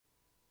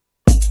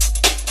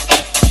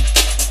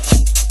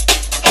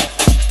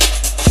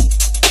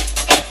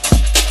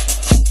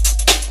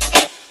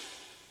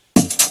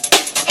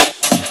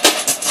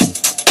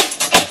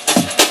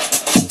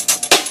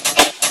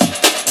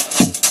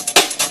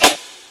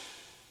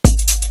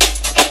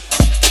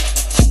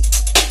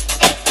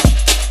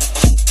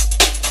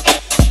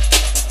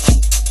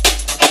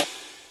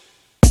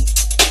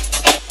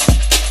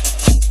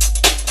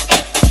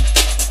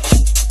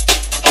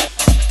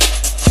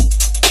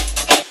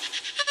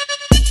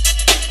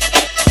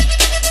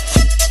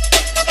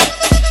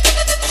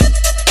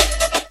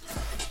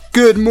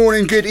Good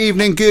morning, good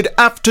evening, good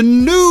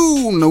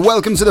afternoon.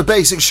 Welcome to the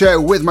Bassix show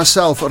with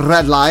myself,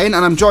 RedLine, and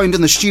I'm joined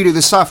in the studio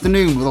this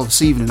afternoon, well,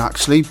 this evening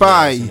actually,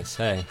 by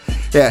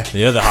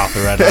the other half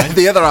of RedLine.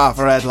 The other half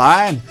of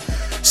RedLine.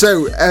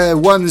 So,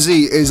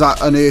 Onesie is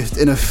unearthed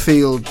in a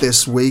field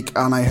this week,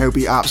 and I hope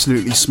he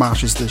absolutely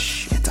smashes the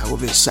shit out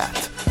of his set,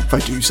 if I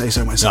do say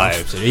so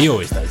myself. No, he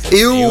always does.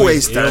 He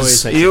always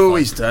does. He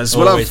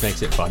always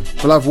makes it fun.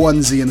 We'll have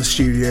Onesie in the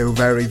studio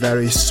very,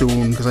 very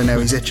soon, because I know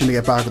he's itching to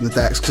get back on the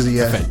decks, because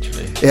eventually.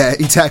 Yeah,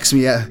 he texted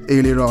me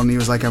earlier on, he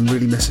was like, I'm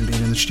really missing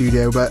being in the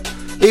studio, but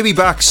he'll be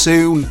back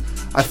soon.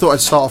 I thought I'd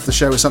start off the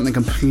show with something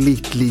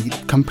completely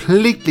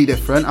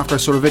different after I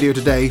saw a video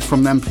today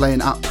from them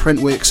playing at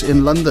Printworks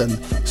in London.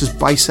 This is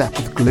Bicep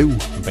with Glue.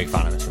 I'm a big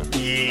fan of this one.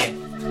 Yeah.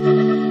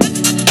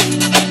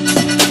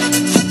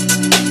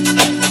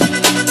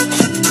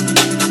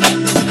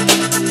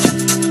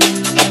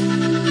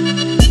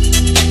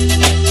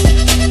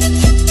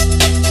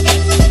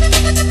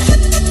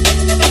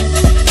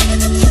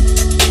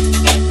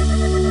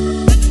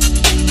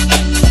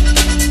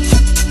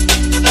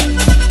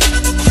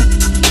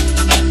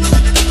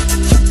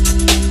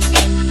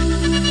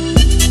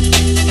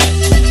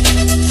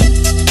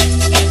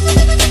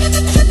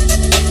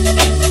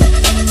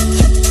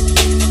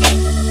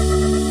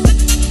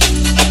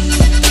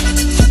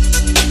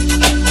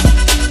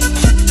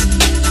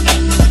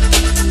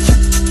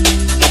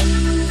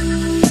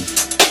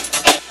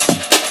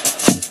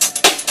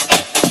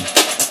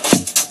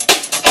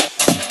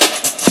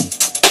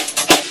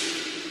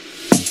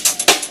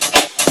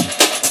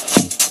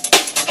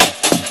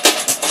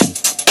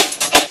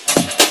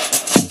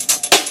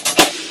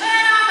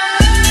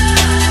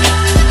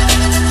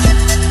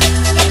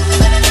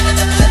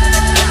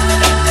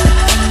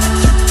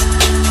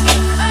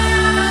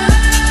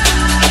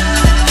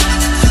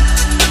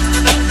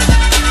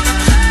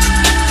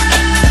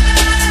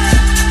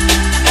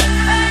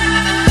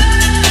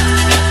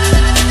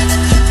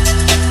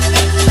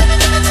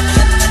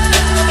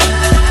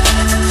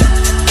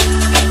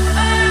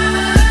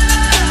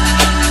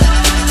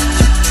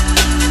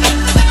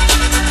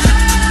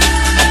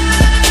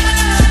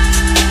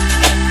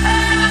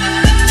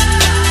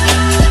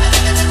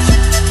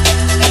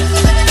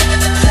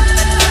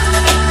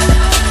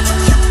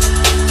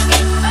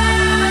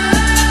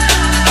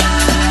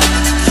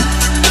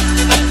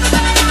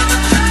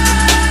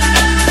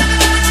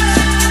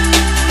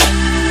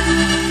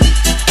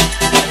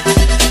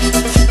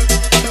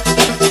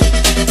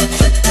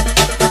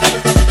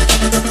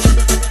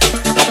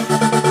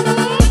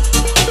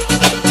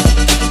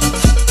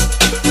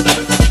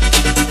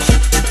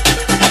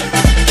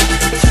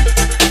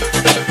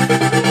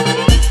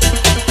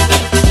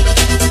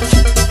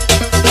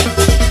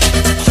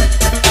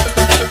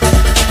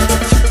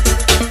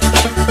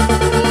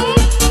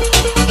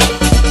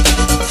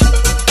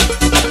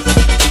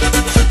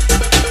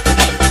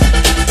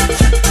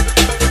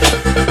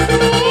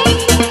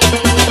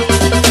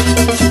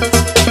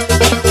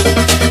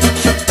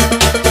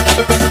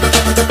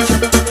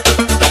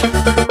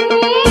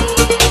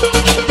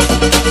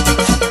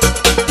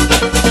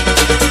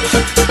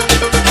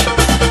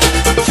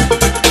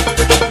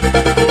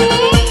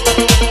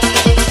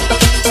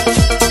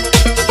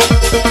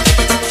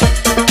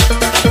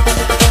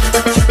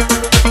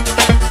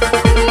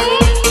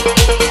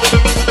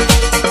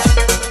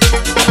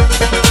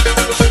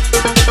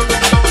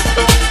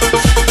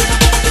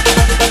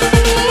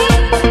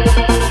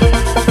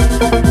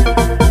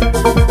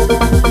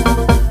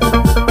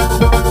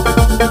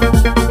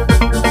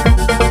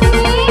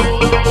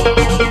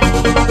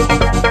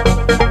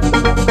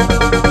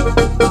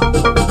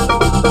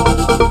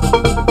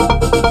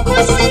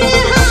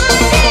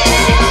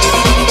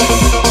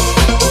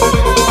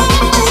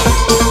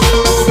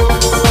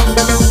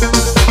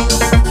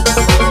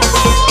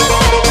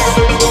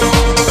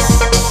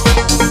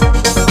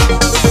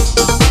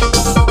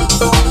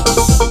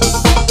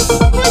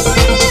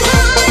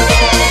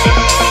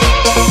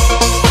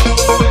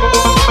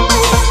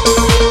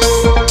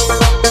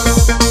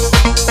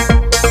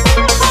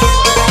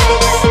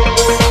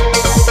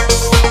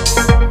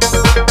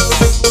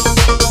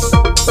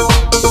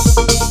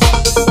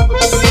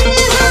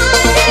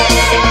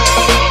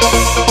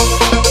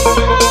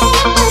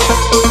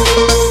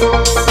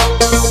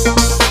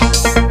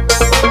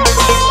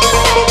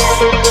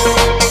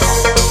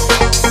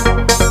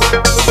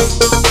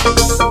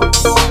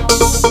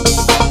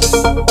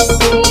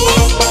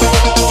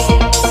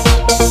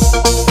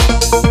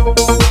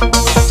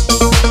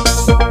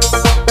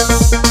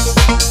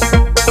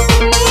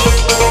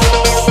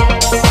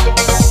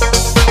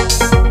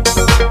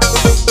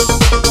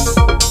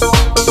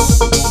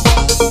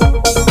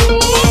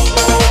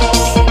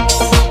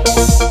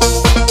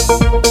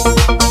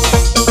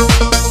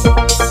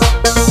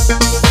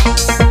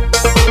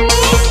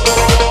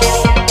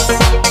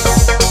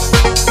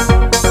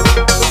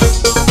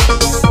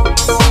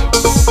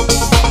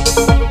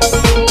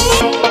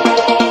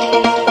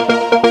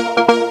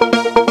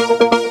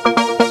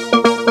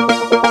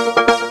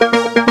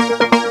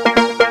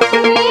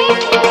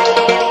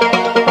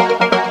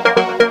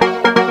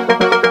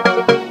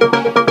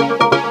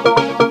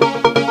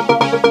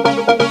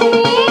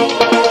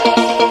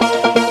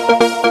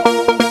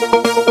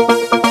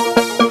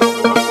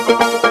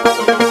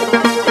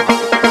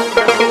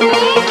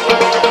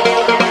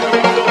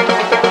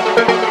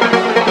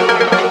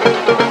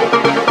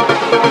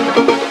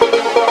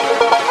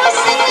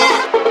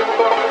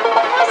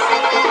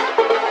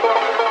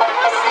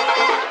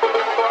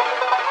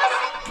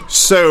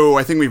 So,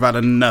 I think we've had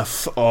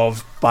enough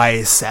of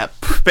Bicep.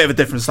 Bit of a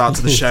different start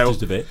to the show.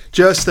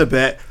 Just a I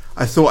bit.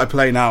 thought I'd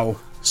play now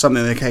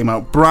something that came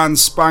out brand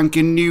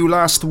spanking new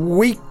last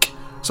week.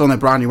 It's on their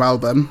brand new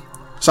album.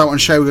 It's out on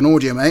Shogun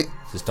Audio, mate.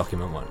 This is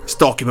Document 1. It's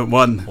Document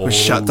 1. With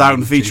Shut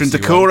Down featuring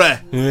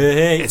Dakora.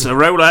 Hey. It's a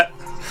roller.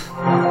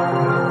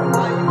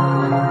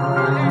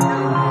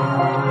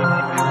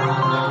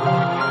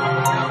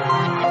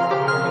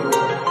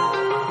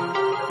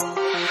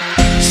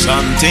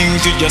 Some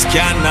things you just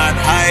cannot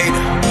hide.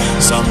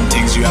 Some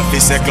things you have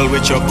to settle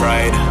with your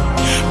pride.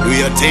 Do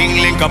your thing,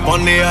 link up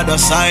on the other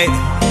side.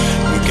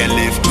 You can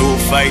live to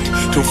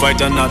fight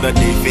another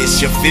day.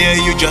 Face your fear,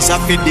 you just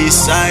have to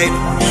decide.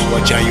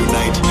 Watch and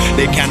unite,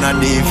 they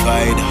cannot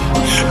divide.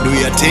 Do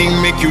your thing,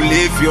 make you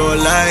live your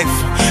life.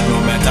 No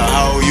matter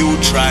how you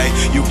try,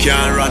 you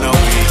can't run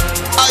away.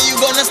 Are you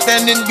gonna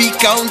stand and be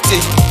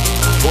counted?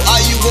 Or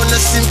are you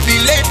gonna simply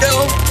lay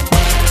down?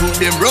 Prove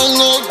them wrong,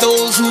 all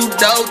those who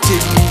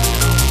doubted.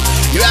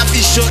 You have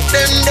to shut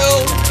them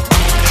down.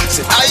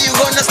 Say, are you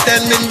gonna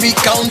stand and be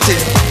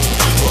counted?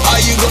 Or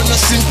are you gonna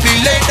simply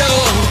lay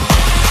down?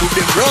 Prove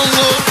them wrong,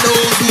 all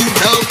those who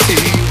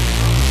doubted.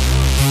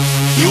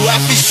 You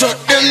have to shut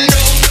them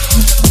down.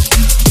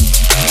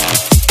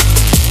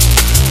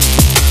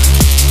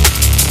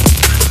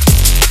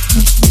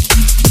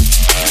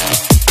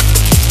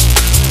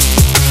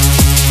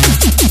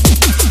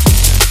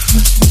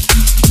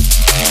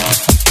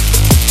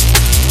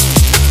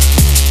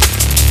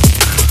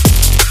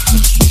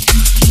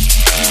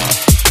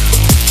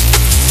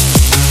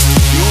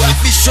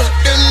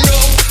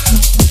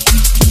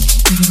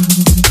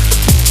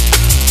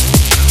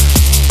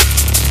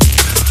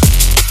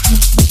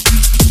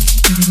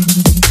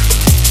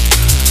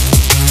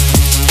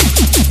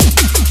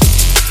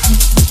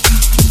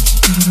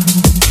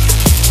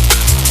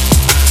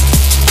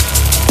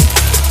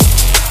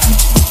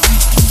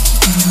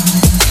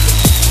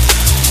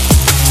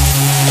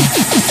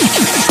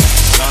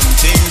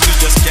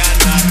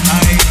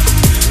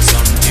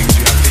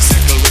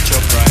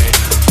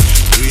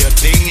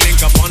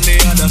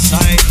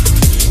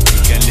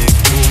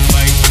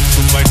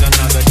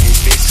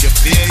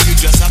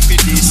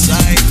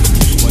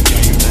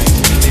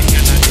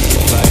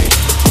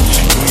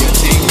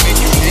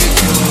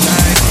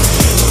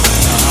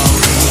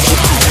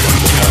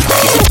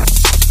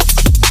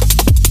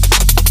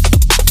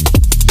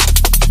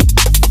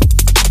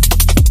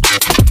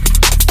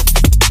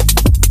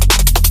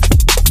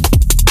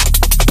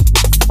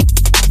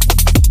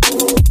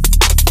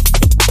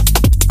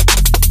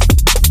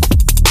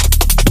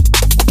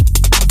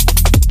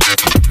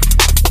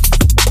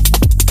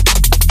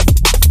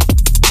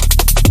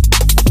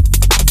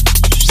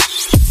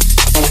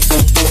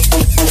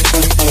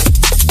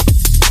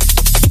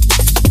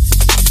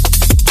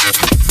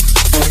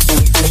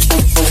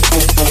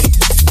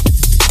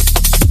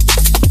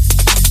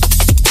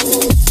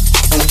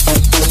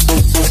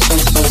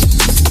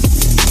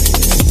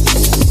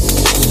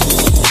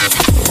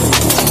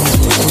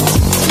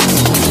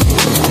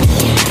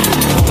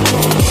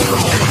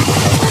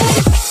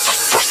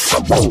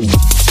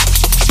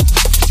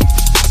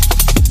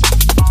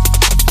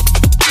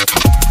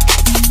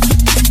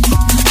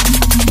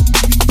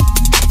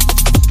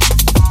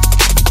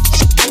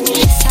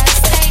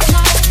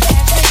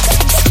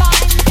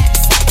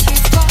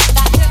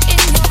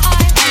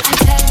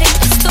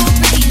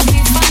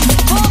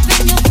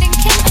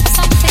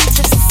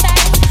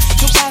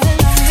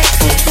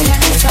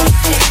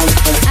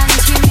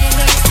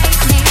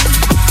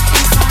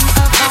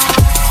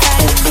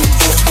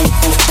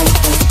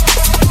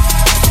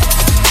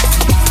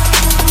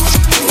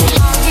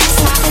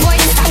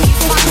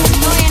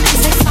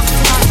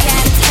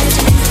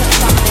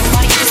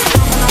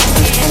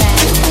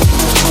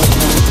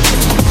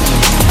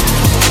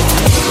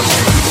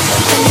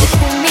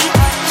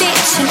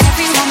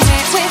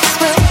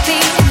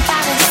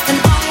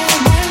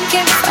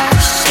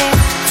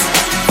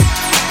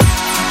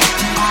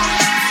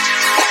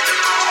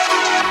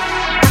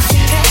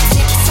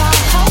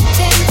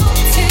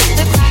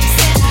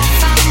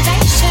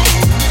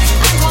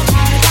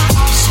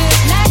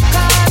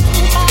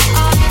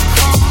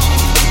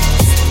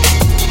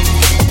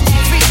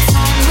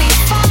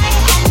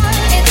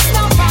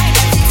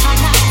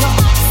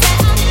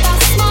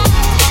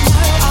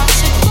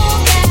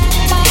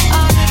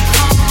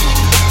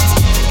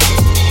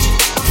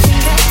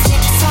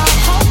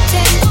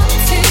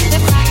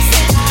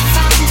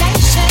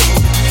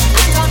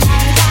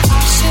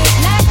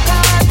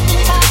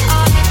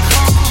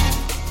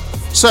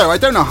 So, I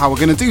don't know how we're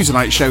going to do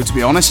tonight's show, to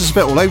be honest. It's a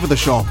bit all over the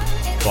shop.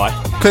 Why?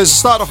 Because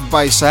started off with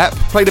Bicep,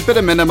 played a bit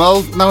of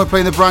Minimal, now we're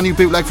playing the brand new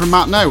bootleg from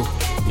Matt No.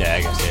 Yeah,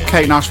 I guess, yeah.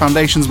 Kate Nash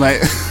Foundations,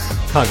 mate.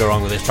 Can't go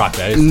wrong with this track,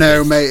 though.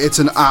 No, mate, it's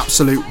an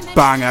absolute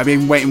banger. I've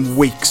been waiting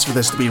weeks for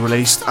this to be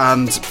released,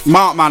 and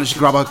Mark managed to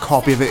grab a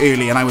copy of it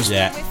early, and I was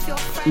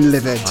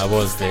livid. I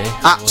was there.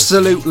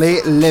 Absolutely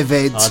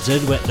livid. I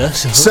did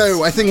witness.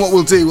 So, I think what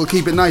we'll do, we'll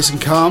keep it nice and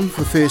calm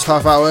for the first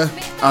half hour,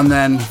 and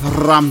then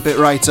ramp it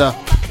right up.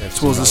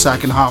 towards the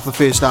second half of the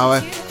first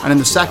hour. And in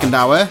the second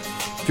hour,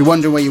 if you're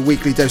wondering where your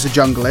weekly dose of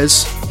jungle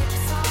is,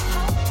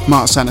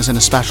 Mark sent us in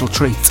a special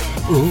treat.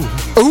 Ooh.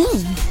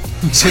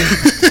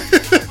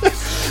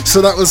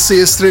 So that will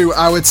see us through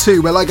hour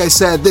 2. But like I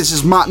said, this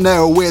is Matt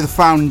Noah with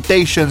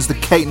Foundations, the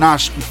Kate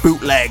Nash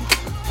bootleg.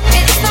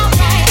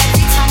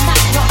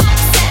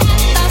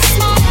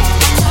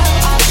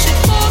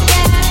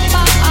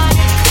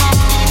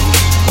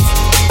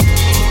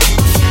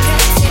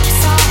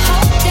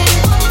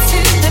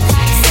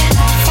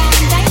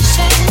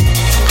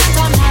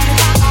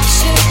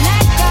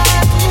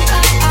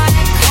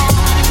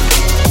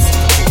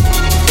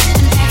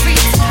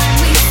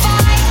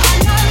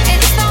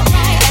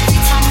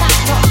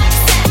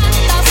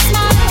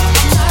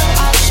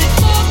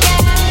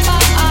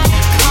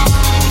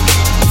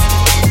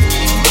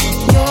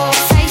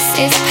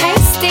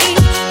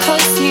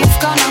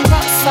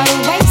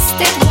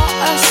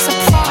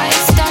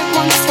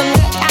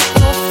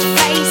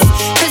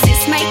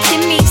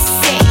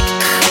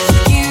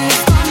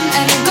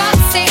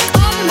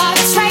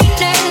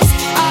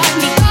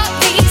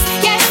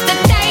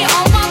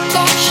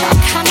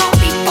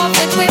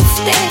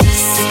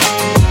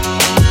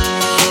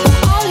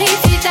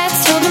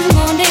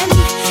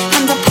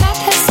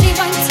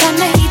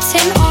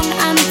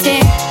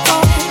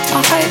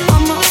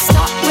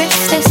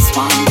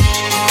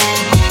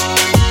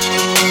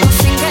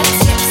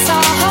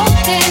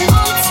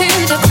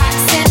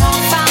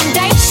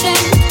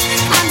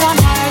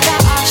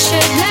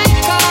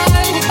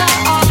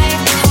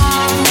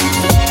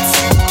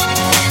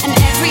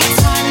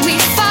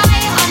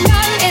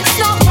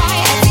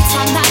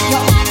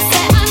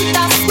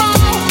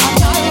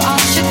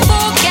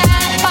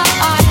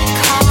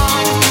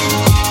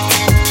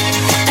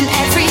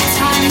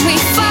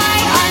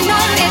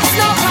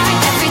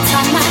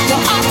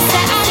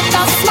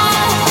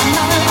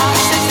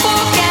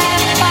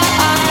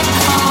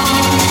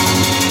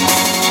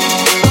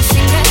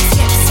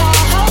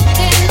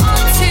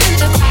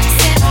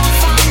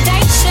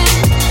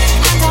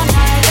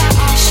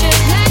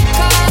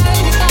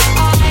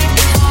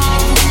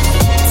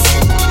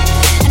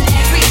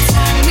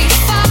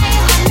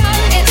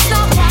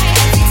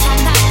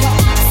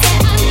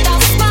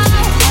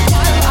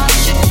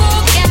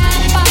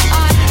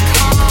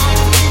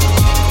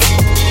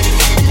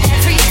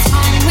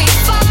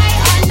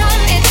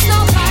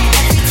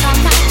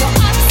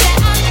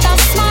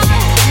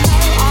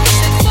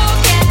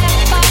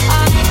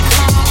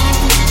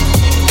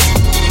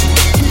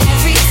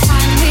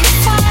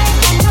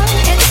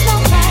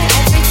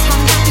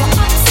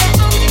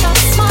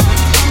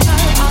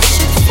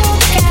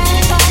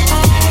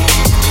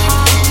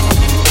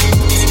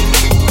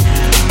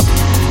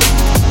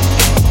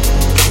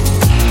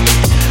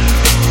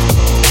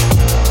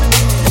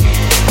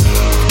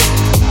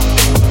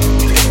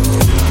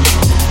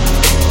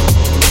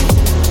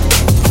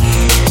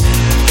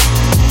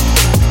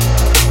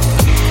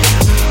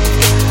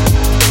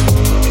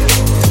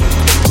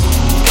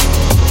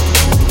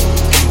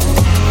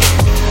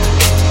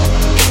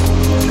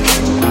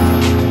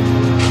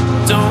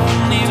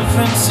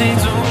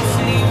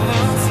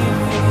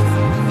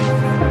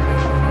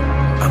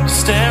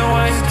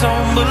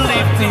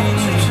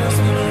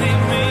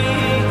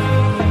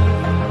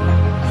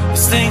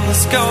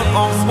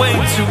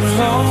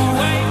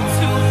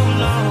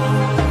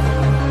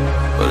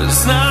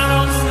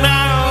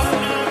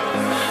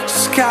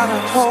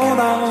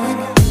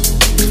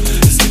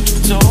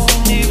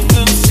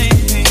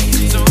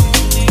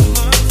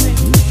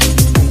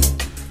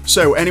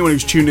 So anyone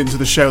who's tuned into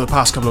the show the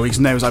past couple of weeks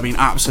knows I've been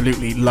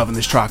absolutely loving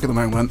this track at the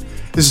moment.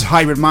 This is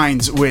Hybrid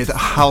Minds with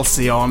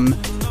Halcyon.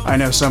 I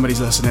know somebody's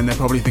listening, they're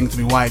probably thinking to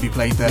me, why have you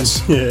played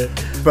this? Yeah.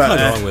 But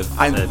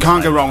I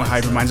can't go wrong with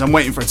Hybrid Minds. I'm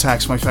waiting for a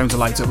text, my phone's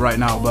light up right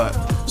now, but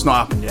it's not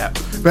happened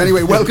yet. But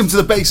anyway, welcome to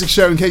the Bassix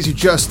show. In case you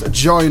just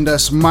joined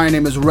us, my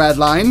name is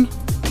RedLine.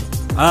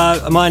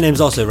 My name's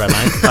also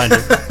RedLine, kind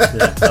of.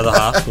 Yeah, other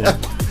half, you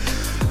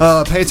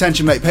know. Pay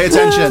attention, mate, pay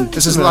attention.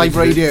 This is live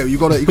radio, you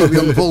gotta be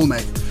on the ball,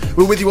 mate.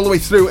 We're with you all the way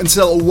through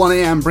until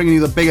 1am, bringing you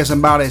the biggest and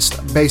baddest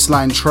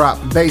bassline, trap,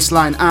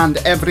 bassline, and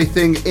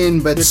everything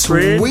in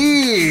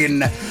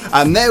between.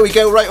 And there we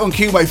go, right on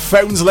cue, my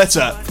phone's lit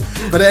up.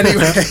 But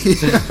anyway,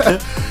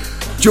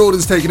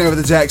 Jordan's taking over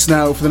the decks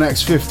now for the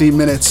next 15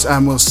 minutes,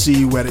 and we'll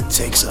see where it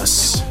takes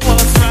us.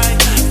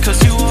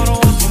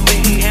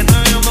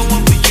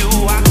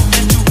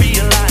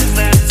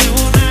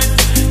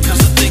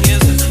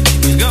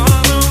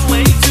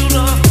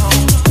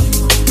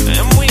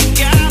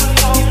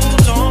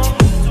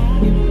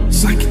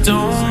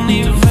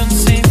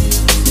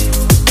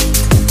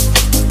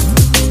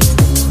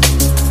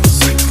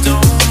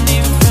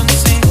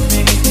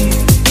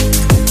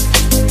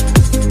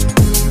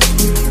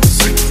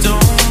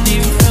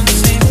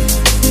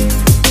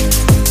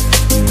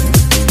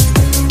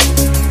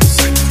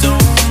 Don't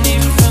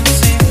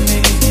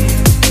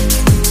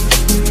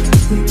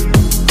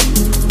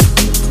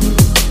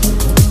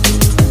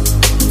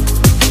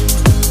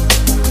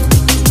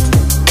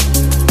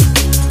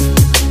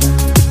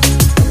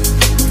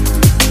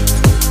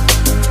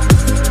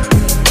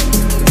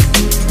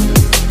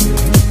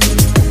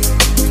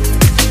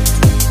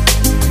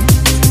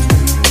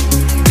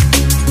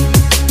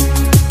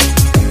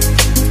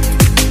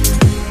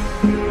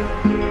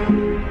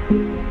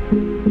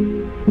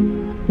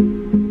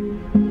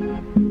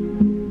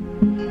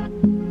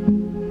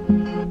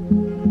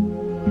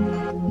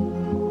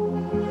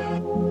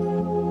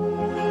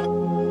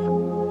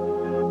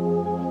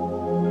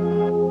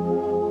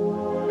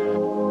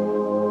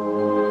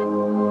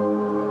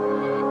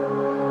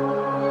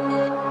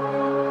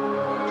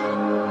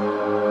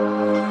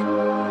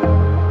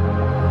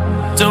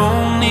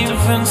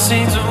even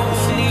see.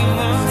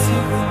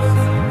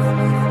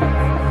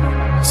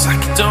 It's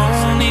like you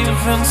don't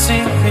even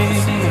see me.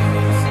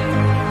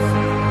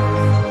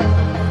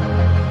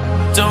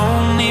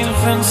 Don't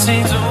even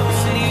see.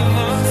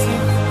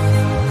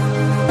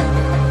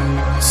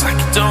 It's like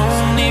you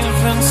don't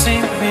even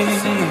see me.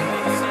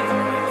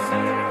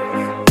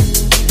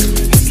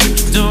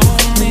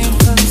 Don't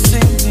even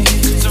see me.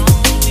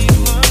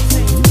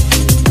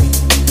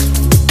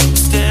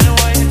 Stand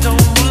away,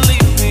 don't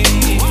believe me.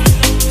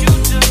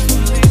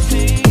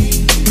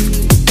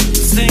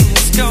 This thing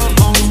has gone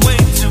on way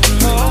too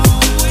long.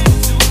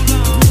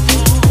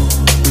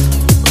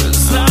 But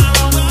it's not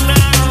over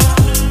now.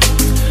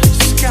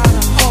 Just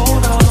gotta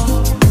hold on.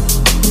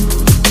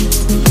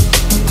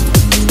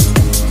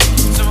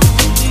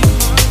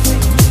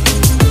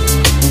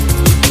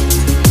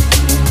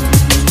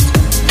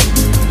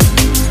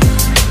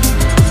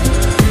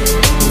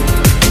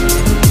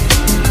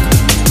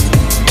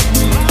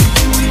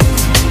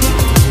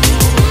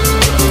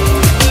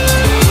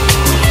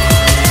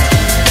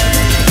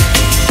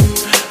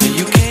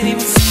 You can't even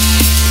see.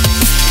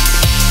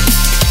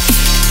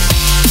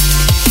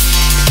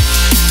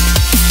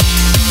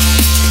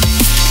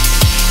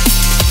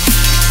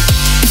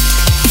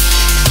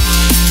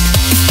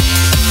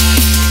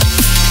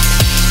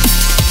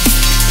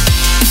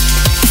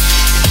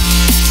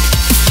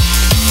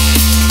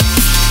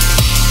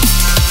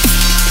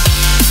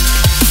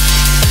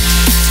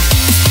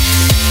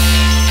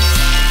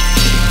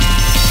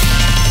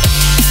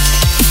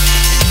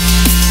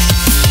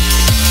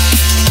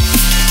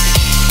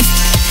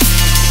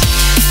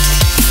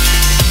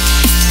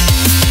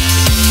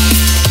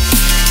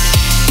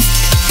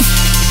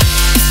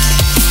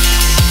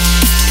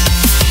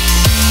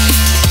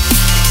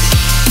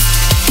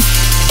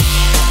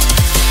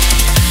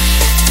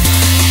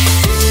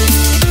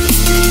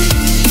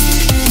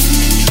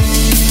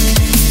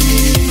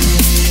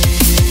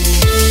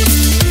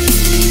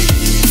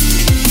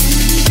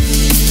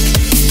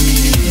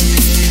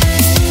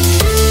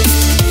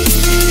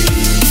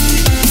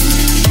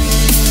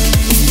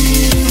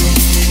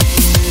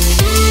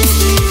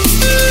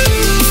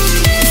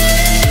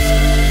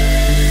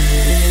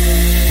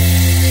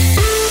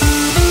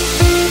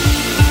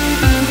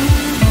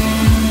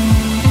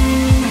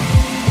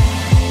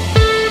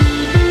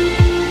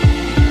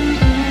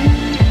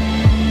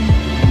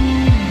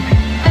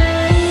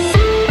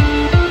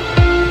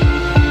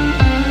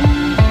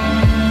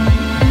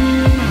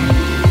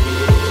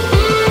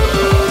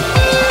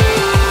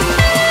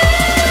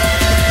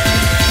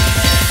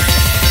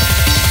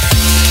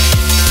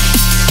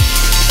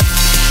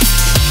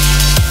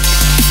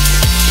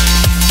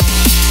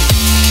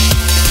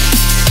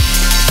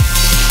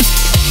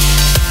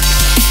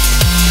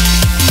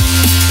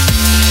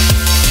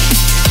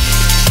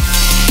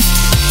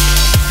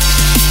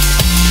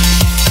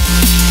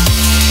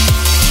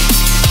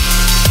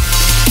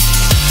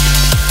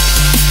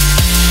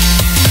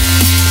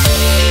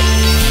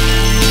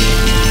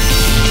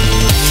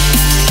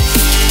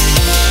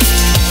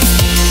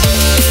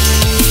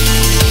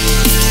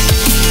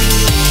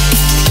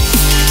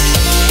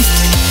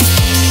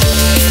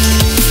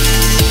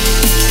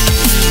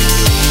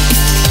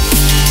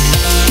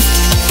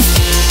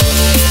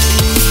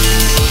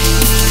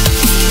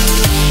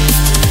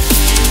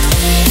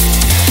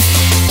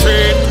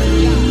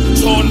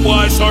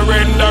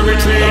 Surrender,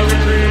 retreat.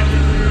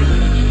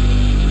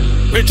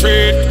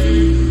 Retreat.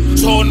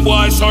 Son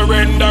boy,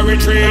 surrender,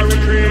 retreat.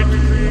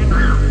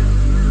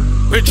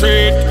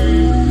 Retreat.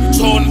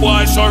 Son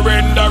boy,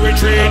 surrender,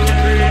 retreat.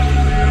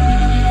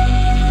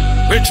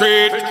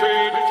 Retreat.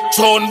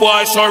 Son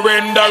boy,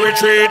 surrender,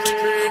 retreat.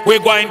 We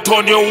going to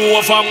turn you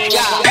over.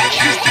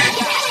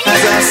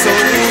 As a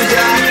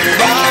soldier,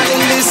 born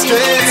in the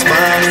streets,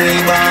 born we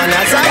born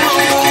as a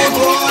rude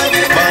boy,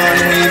 born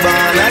we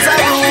born as a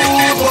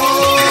rude boy.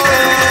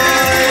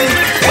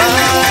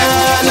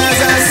 Born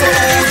as a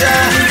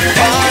soldier,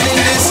 born in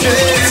the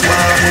streets,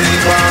 born we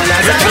born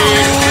as a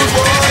rude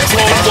boy.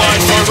 Son boy,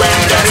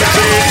 surrender,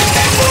 retreat.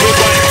 We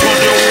going to turn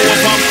you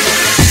over.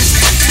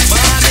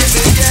 Born in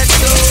the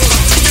ghetto,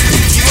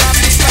 you have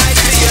to fight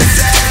for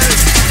yourself.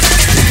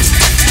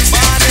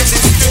 Born in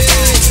the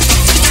streets,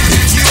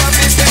 you have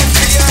to fend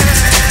for your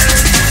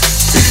health.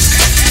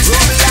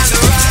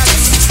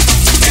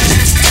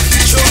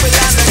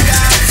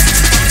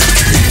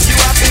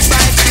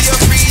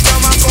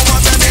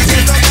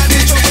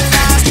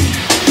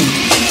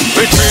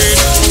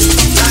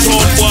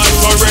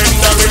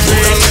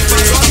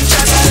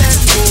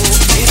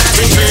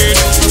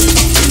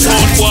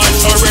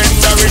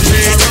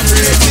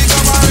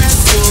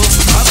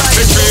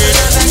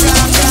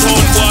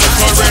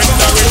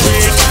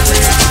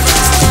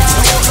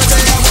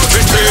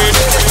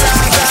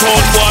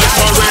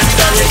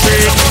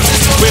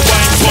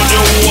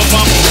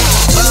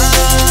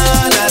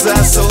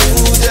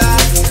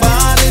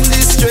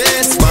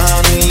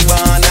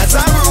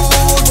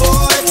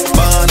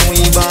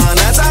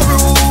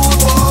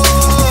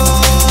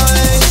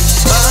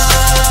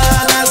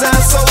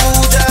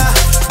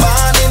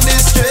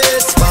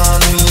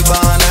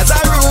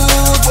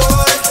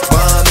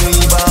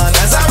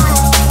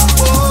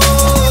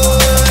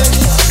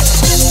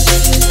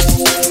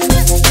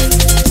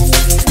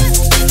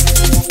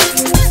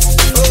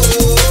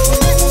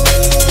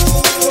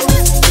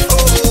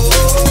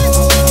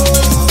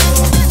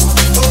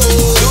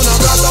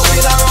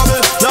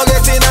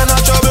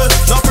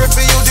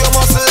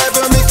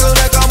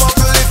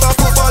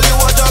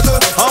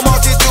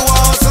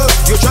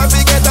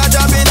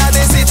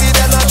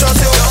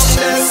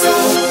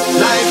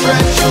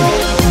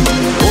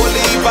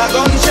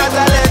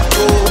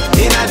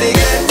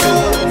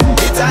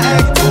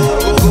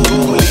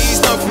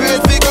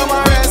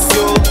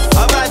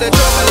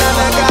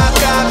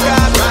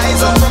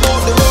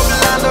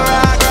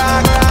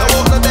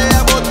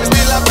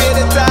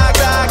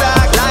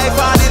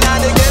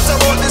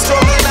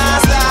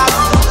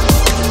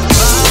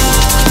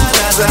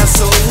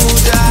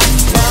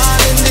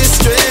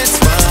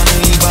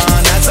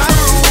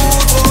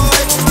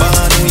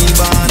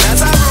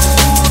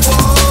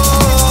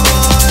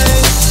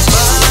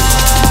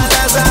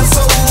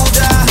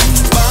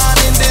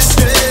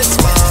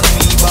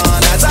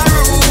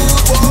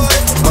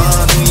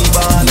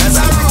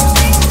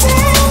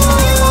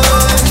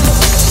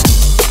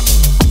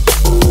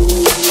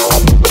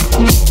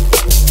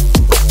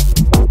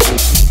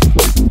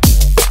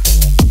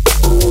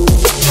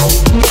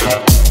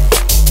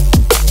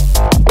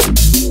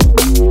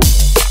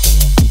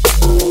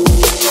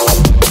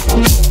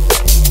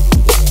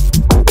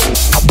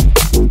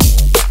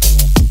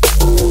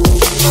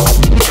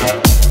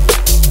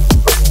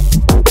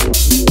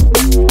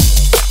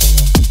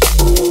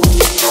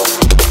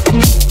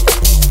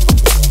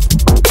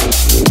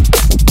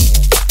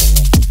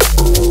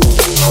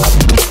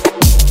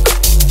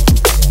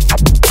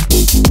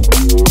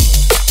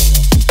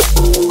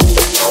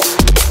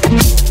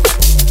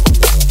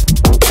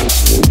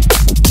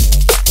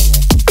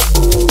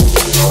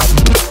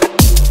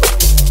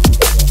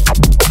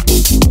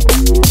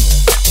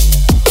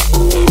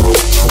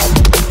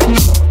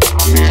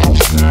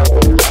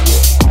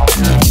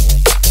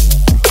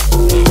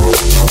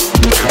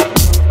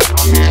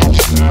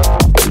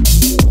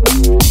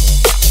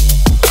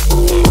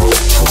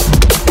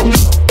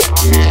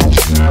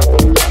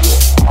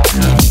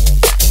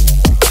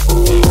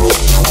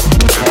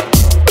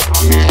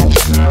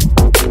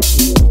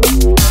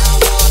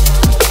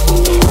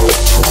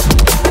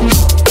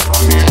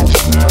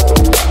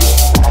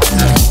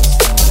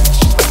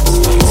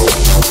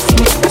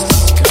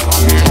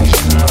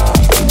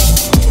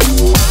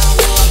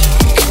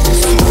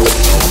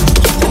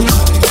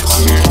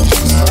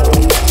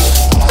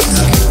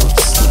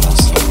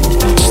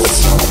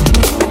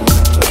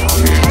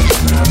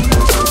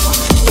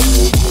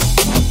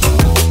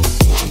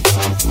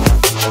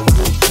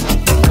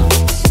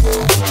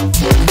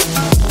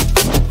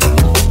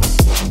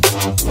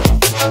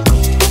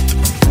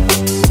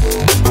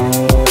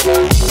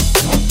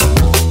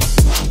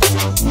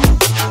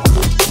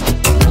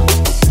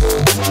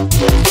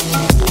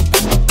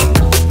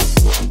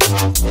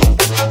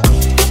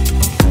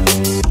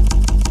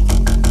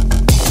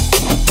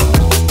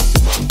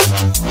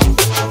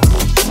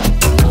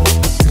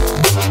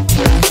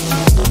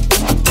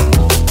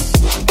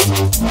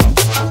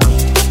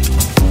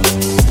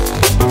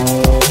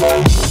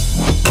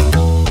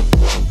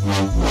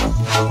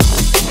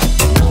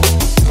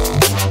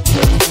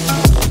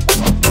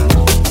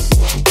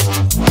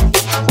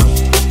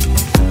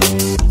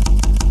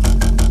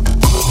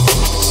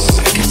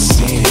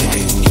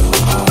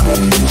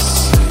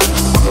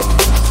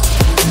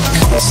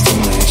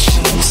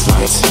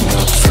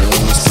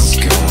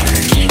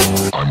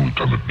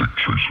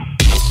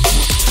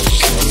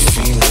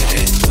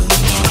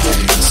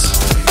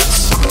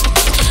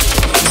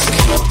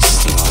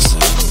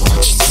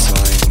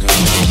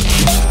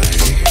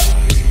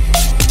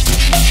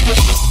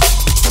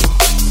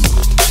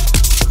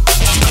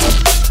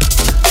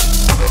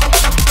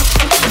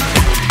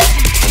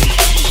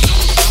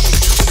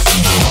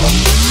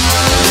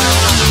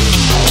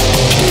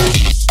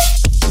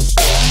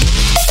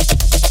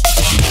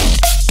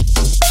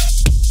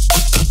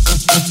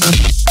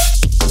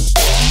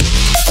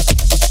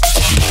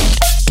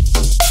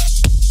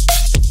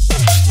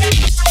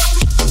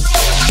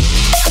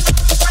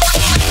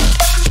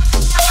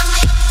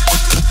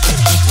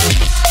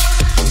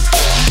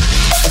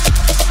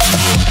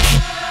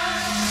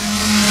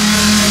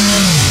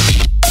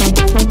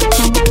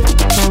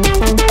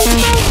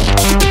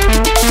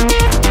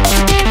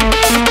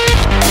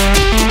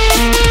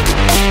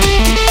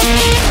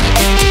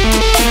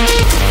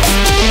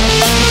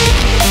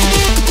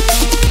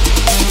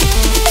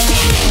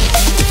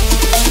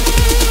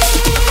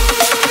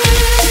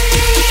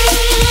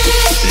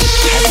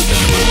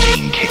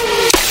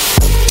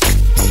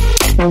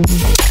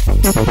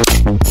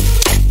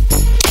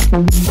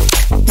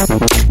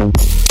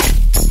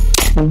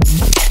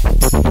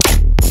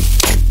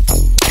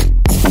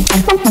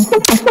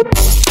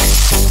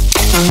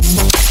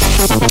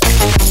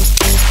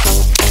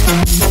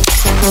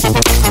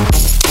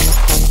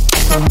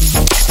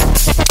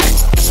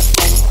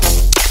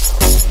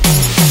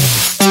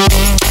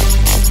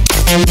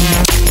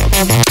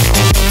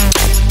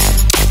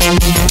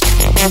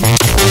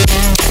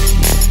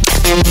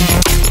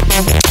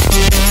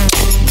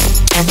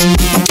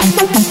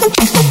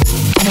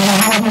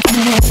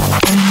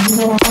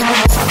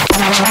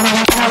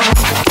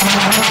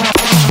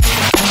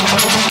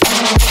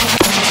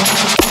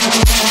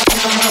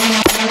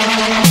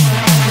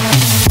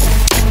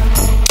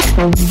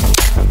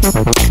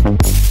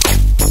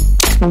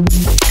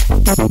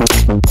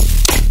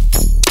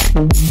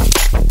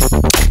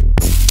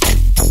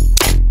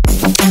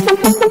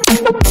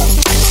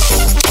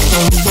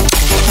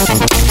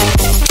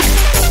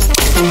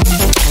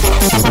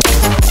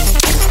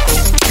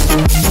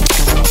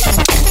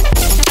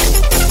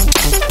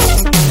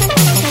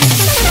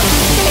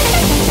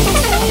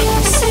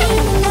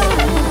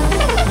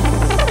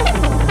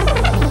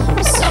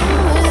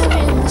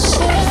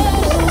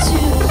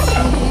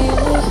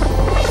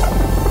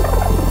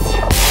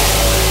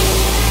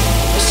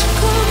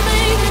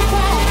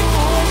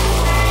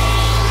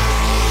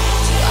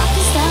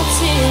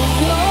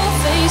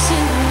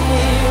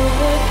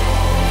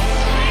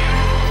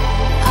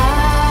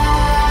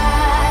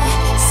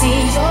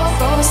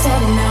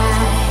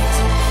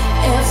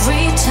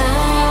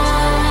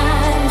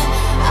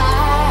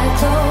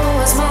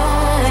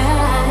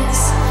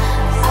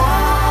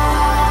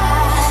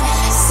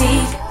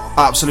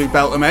 Absolute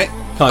belter, mate.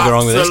 Can't go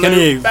wrong with this, can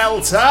you?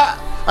 Belter.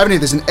 I haven't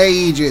heard this in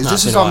ages.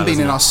 This has not been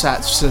in our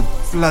sets for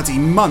a bloody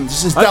month.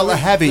 This is Delta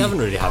Heavy. We haven't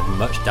really had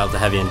much Delta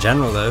Heavy in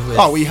general, though.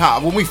 Oh, we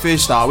have. When we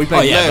first started, we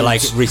played but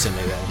loads. like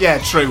recently, though. Yeah,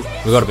 true.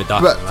 We got a bit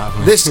darker than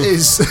that. This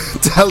is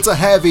Delta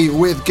Heavy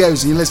with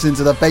Ghost, and you're listening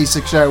to the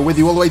Bassix Show with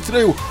you all the way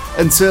through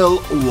until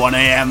 1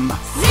 a.m.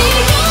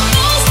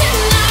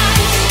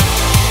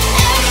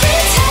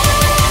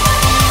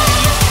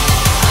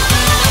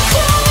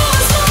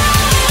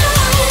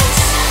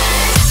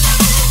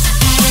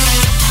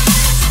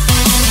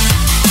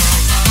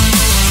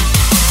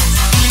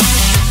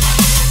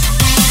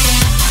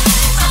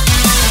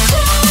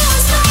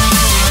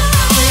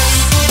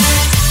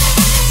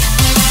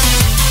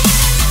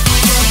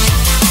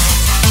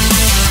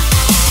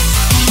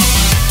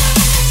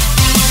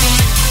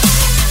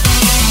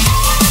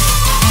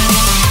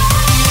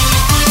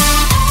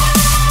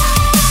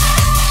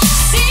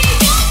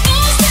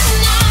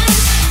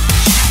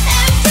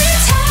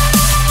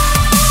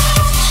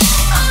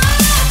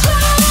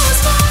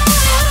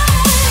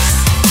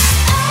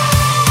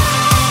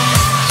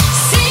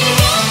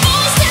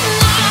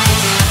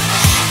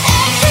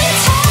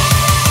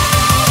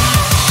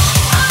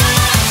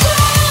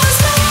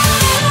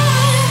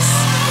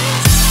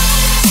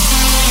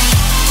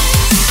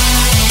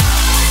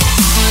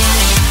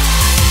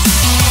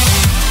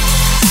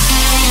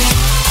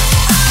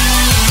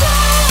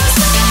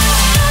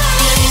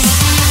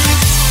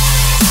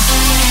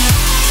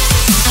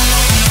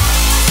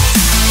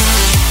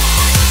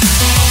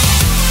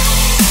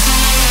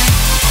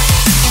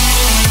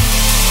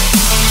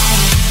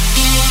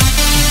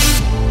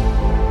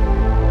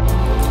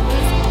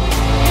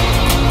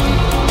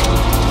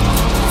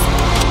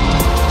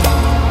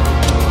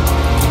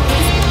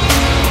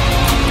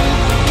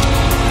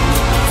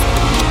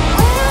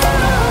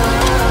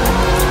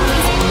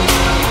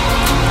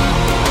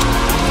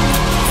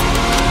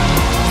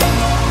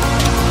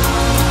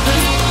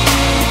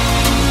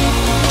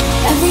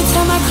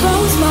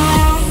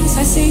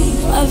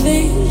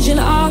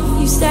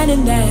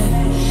 Standing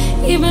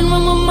there, even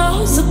when we're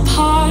miles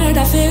apart,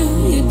 I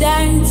feel you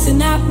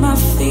dancing at my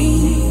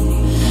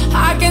feet.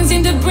 I can't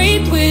seem to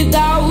breathe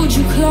without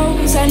you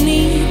close. I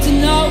need to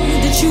know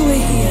that you were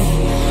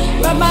here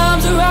Wrap my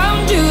arms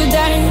around you,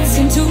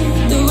 dancing to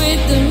the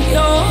rhythm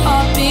your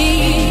heart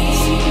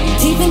beats.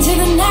 Deep into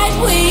the night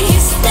we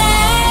stay,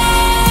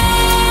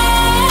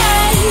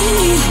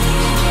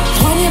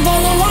 blinded by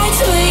the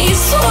lights we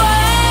sway.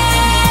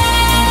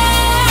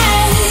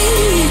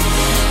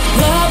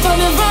 Love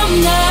coming from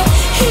the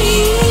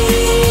heat,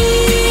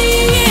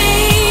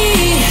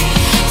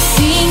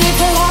 seeing a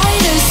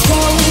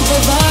kaleidoscope,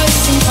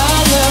 reversing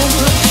color.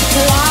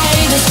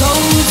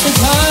 Kaleidoscopes are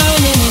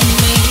turning in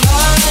me,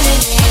 turning in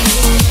me, turning in me,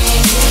 turning in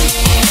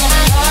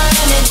me,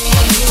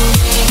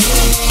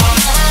 turning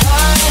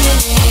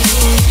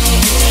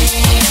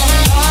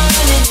in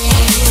me.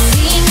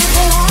 Seeing a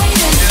kaleidoscope,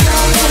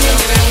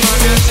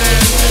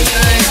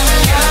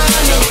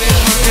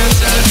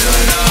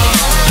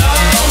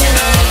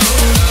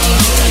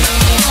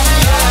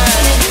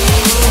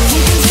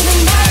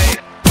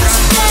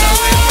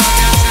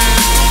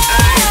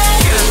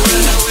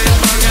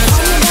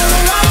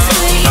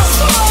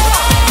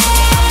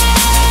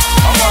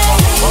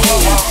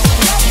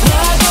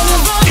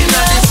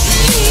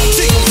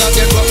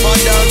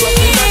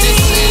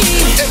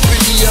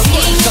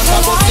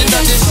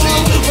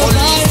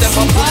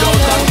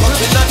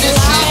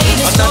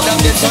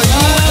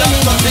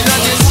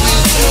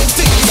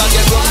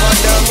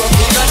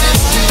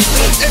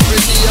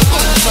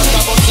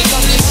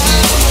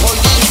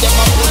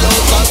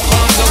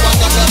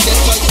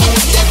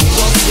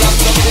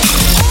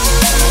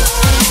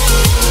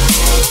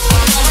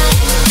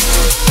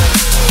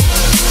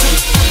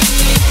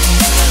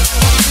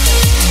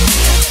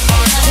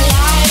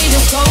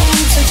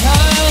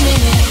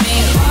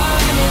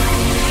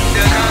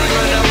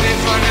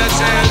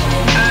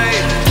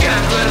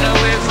 in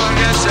me.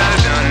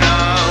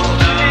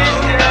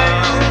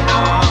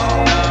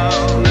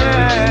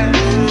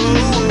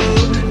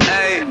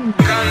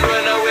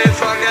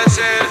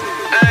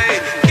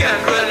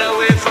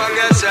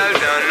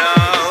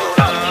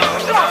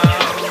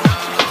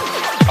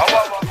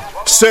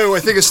 So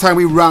I think it's time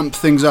we ramp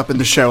things up in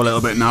the show a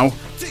little bit now.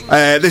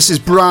 This is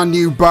brand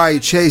new by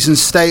Chasing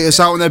Status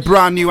out on their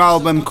brand new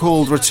album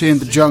called Return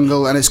to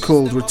Jungle, and it's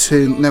called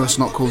Return. No, it's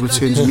not called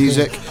Return to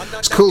Music.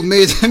 It's called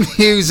Made to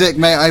Music,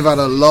 mate. I've had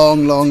a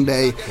long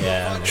day.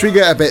 Yeah. Should we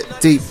get a bit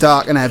deep,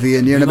 dark, and heavy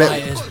in here and a bit,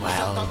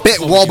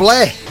 bit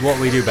wobbly? What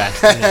we do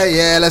best.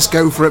 Yeah, let's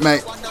go for it,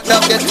 mate. Now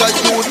get a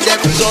youth,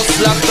 them just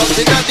locked up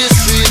in the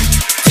street.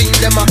 Think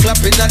them a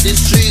clapping at the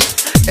street.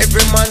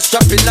 Every man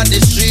shopping at the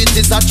street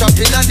is a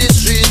chopping at the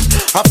street.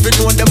 Happy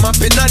know them up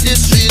in the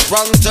street.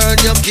 Wrong turn,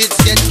 your kids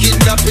get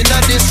kidnapped in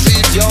the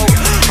street, yo.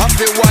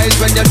 Happy wise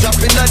when you're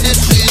dropping at the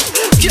street.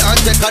 Can't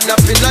take a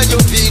nap in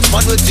your feet.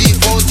 Man will deep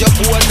out your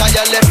pool and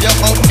you left your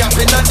out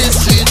capping at the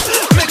street.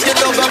 Make you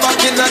know back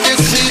in the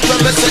street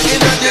when we say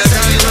in the street.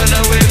 Can't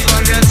run away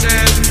from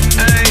yourself,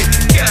 hey.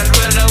 Can't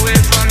run away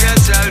from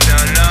yourself, no.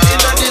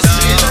 In the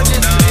street,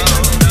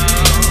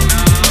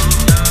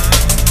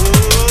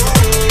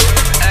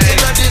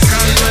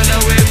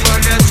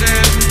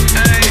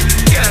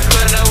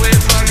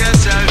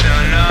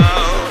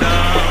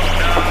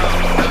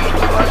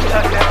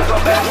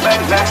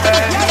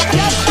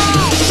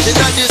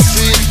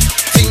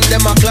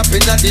 them a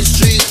clapping at the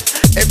street.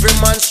 Every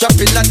man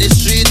shopping at the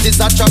street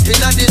is a chopping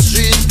at the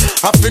street.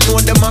 Happy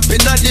know them up in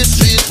the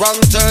street. Wrong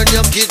turn,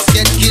 your kids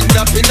get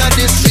kidnapped in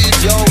the street,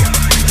 yo.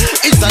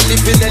 It's a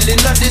living hell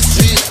in the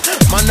street.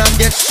 Man a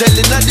get shell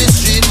in the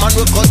street. Man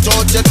will cut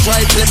out your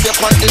tribe, left you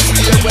on the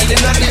steer well in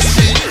the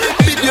street.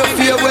 Bid your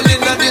fear well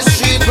in the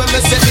street when me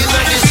say in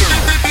the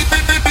street.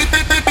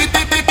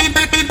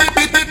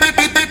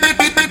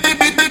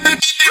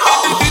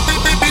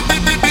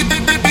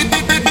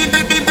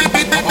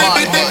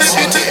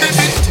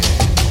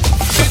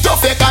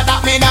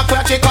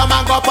 Come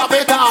and go pop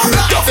it off.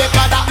 Don't fake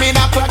that me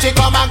not clutchy,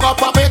 come and go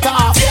pop it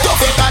off. Don't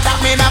fake that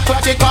me not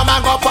clutchy, come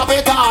and go pop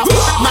it off.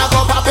 Man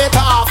go pop it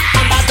off,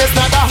 and that is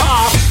not a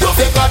half. Don't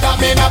fake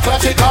that me not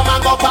clutchy, come and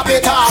go pop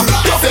it off.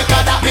 Don't fake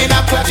that me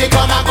not clutchy,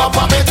 come and go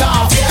pop it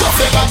off. Don't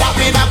fake that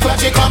me not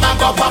clutchy, come and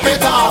go pop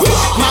it off.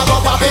 Man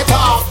go pop it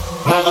off.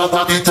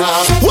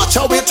 Watch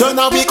how we turn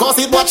and we cause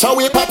it, watch how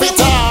we pop it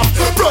off.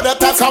 Brother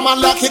types come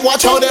and lock it,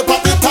 watch how they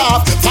pop it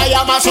off.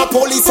 Fire marshal,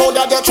 police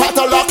soldier, they try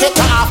to lock it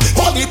off.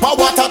 Holy power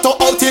water to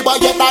out it,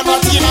 but yet not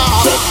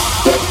enough.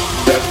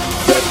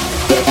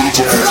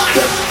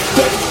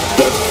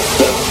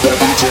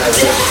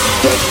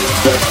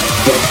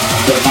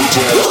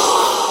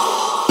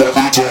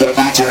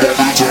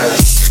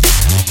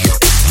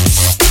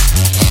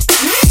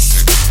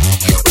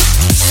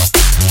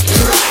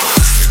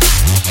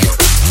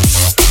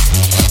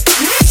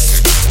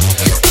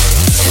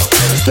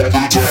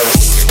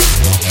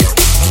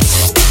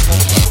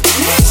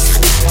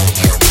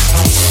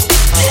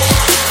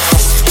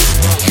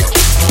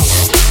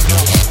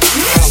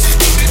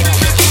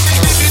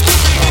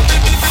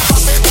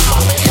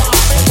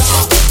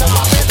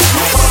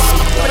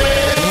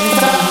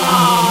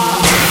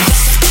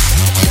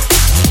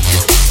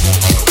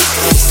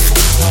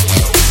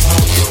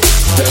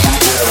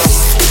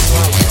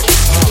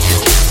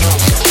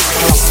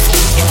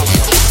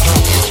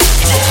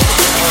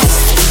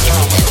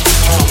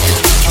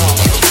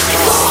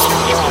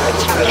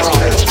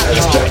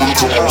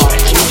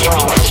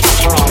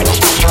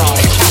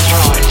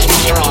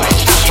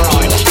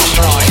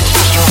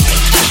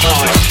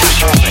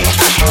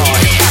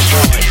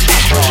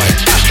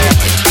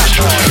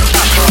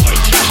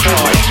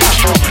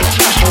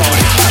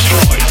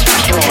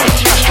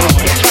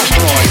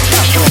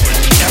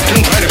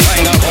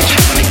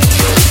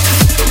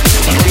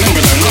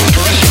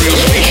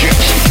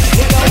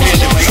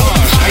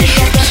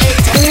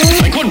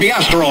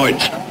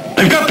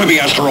 be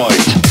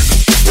asteroid.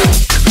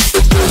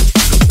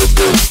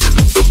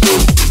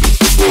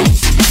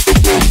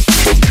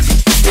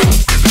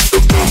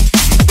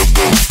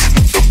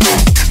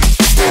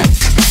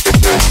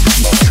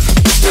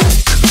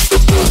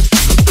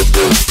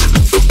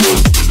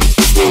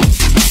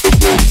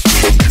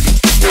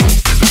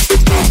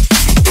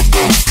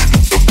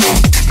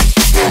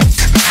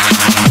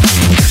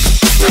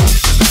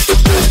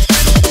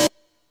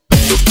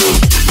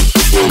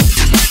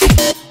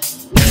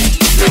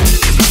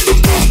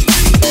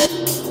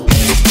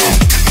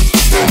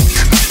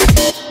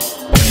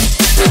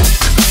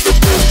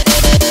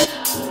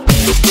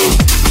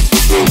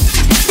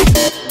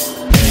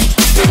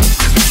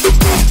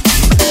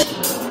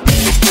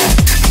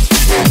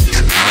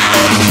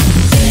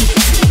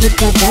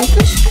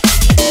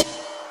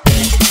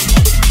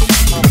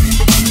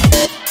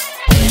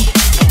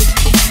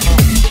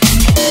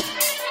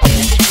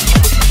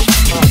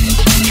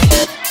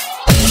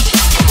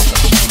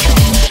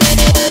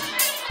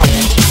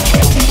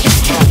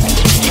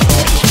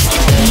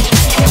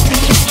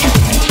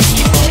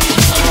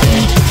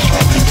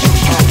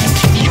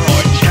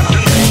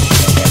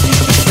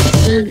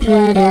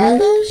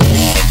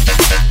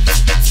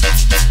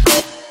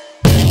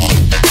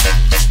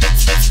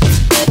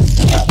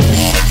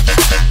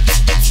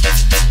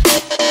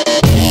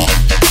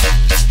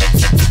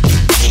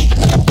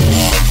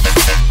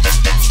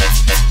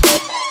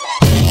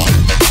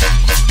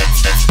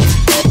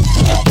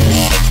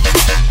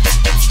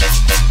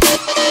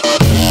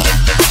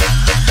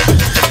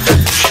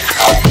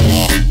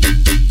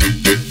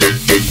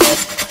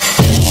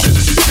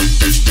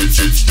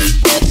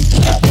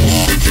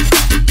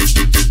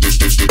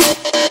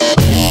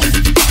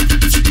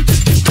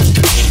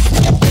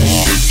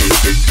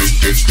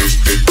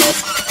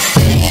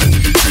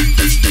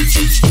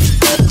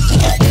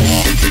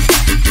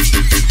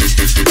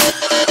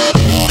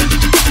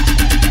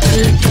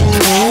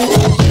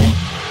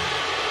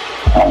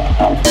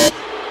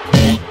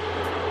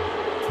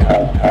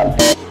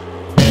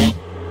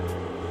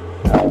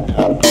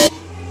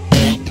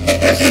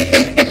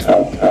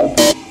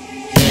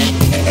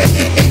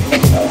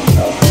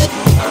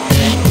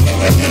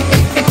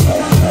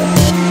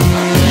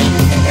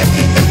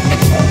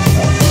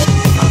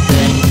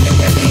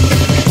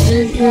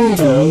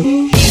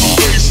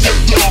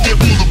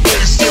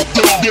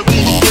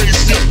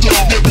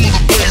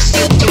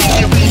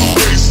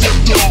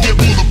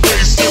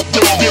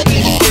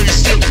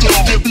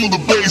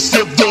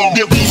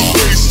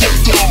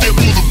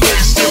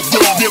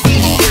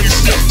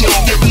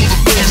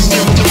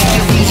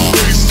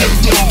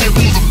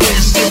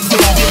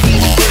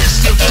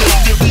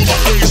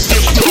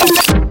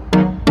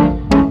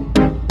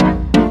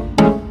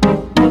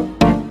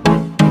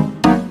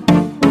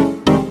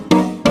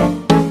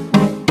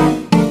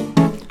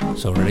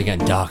 So really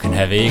getting dark and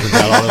heavy. You can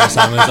tell all of the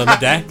salmons on the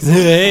decks.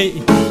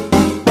 Hey.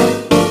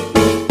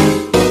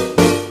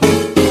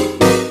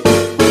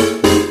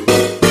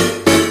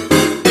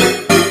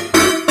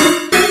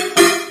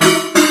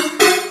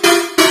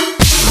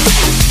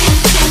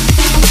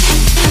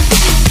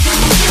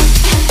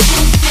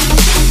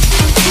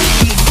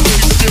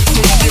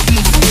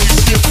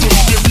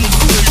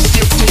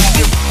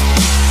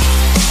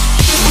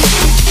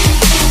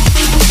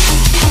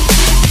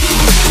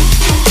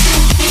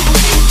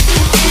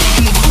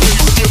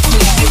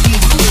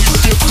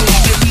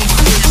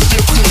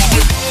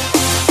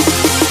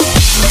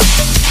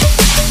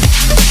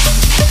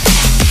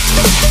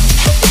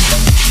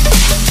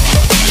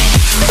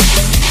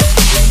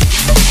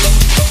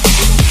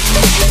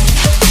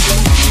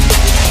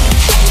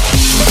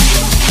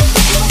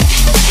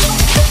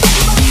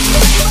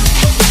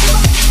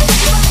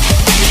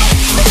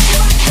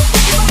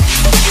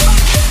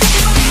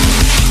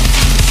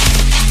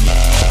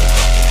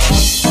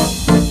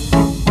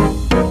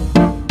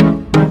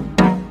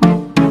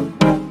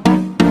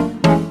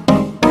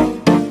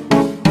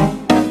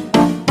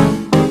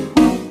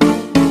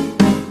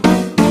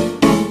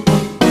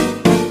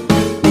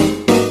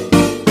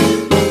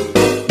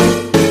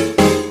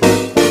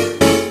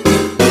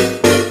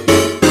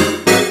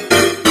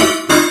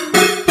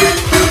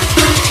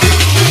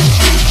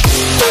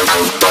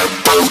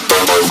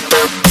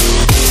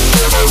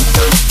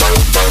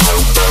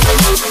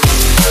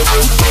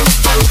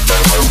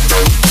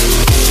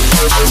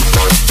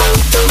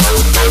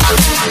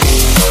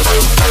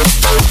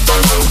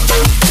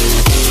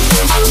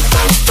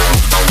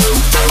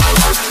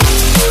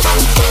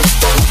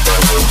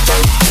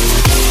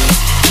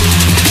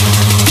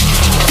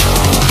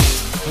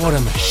 What a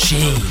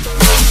machine.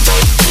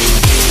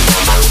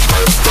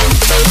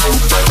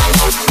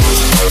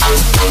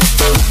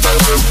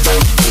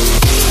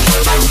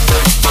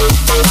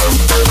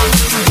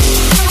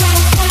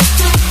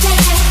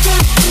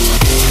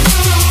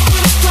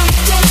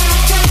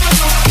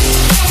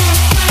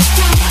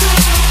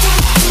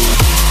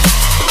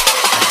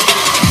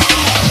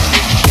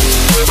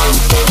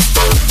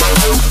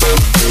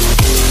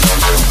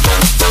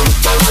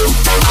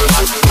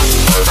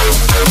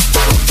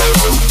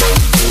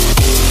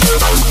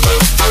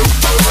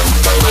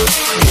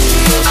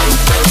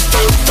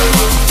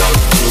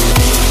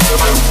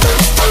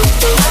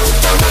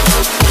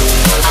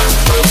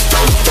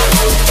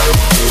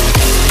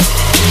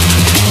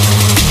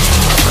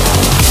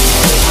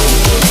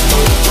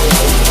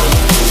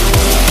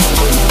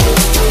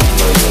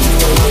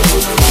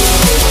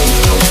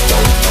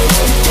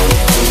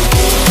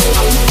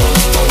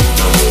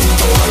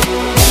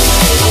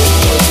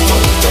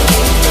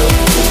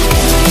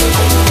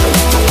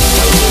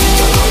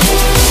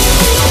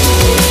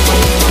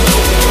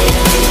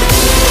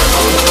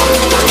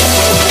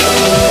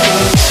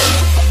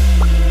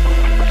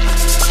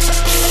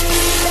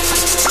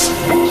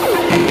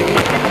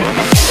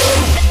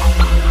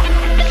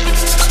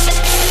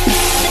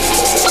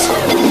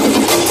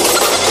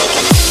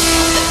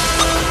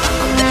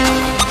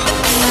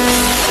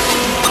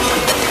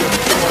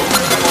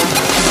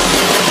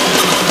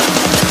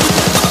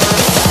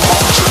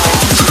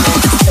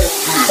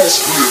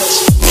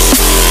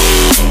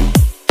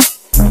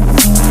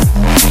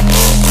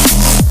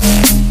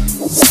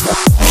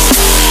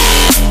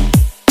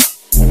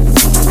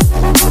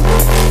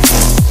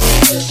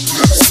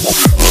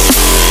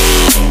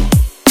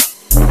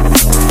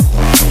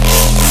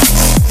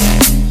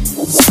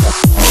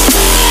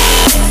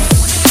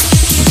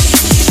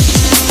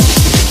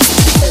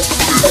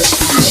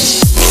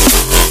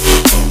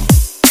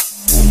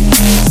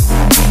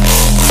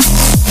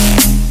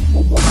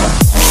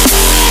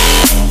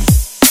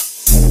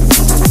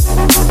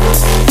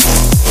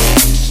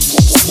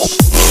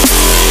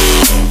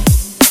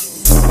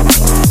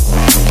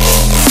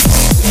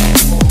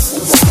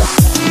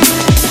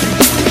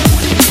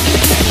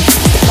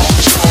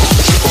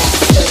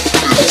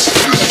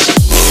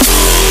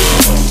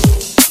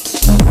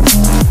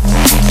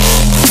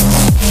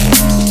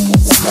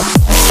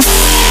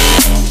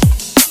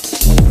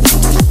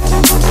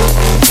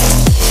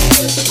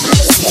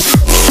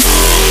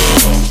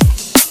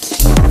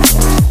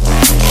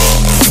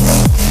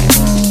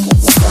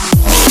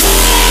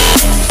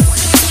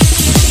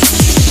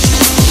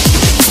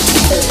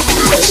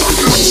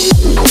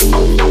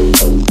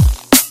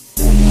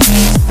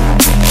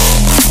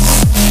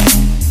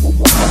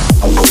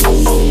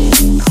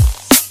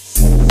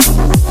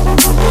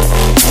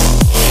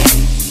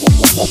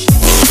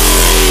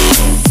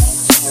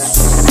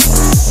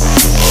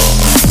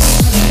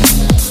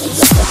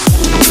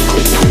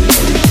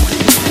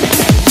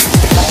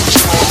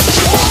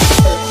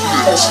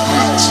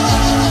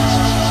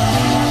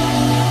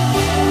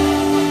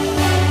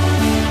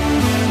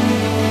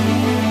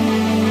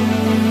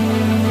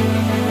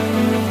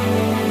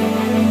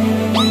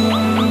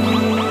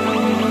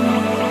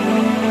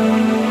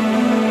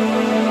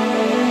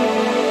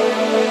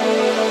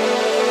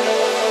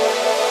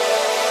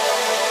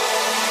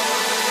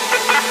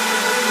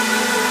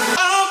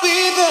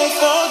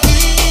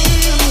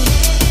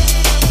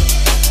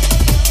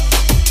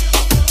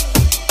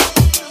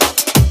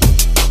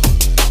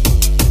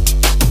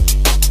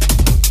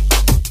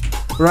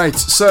 Right,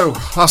 so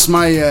that's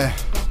my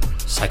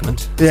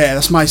segment. Yeah,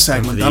 that's my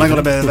segment, and I got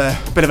a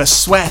bit of a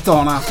sweat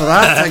on after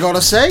that, I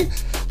gotta say.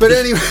 But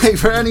anyway,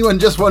 for anyone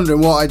just wondering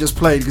what I just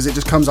played, because it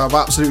just comes out of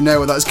absolute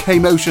nowhere, that is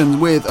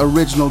K-Motion with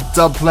original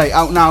dub play,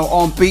 out now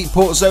on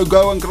Beatport, so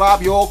go and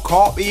grab your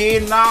copy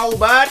in now,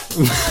 bud.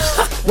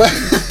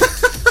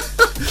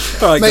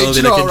 Mate,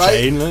 you know what,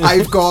 right?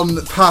 I've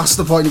gone past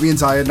the point of being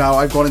tired now.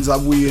 I've gone into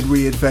that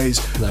weird phase.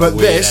 But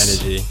weird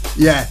this energy.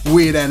 Yeah,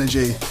 weird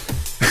energy.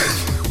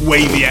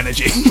 Wavy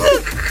energy.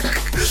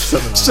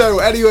 So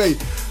anyway,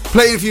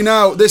 playing for you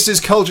now, this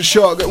is Culture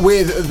Shock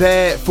with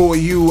There For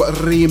You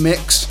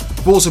remix.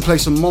 I've also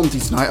played some Monty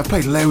tonight. I've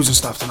played loads of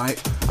stuff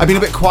tonight. I've been a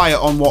bit quiet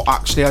on what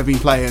actually I've been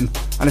playing,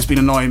 and it's been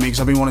annoying me because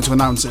I've been wanting to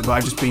announce it, but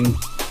I've just been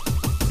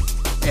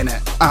in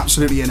it,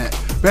 absolutely in it.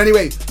 But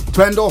anyway,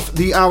 to end off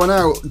the hour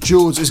now,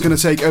 George is going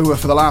to take over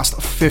for the last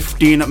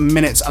 15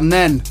 minutes, and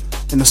then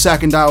in the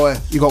second hour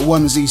you got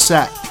 1Z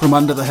set from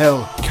Under the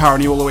Hill,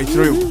 carrying you all the way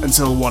through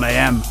until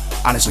 1am.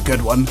 And it's a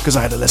good one, because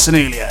I had to listen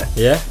earlier.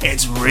 Yeah?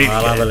 It's really good.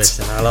 I'll have a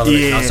listen.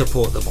 I'll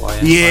support the boy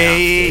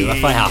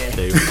if I have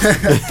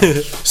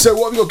to. So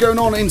what have you got going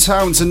on in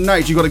town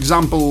tonight? You got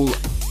Example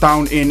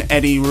down in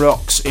Eddie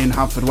Rocks in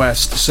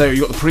Haverfordwest. So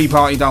you got the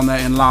pre-party down there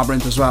in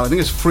Labyrinth as well. I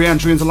think it's free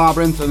entry into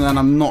Labyrinth, and then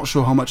I'm not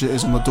sure how much it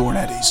is on the door in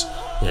Eddie's.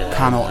 Yeah,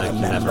 Cannot I can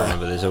remember. never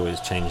remember. There's always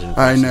changing.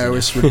 I know,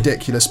 it's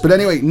ridiculous. But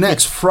anyway,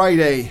 next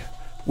Friday,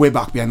 we're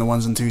back behind the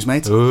ones and twos,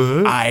 mate.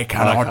 I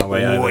cannot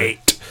wait.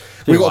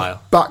 We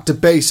got Back to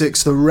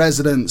Bassix, The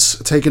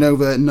Residents, taking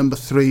over number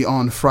 3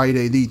 on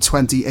Friday, the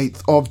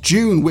 28th of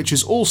June, which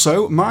is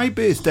also my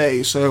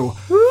birthday. So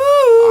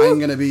I'm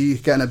going to be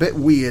getting a bit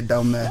weird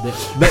down there.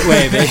 Bit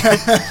wavy.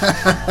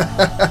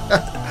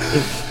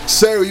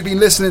 So you've been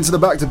listening to the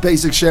Back to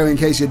Basics show. In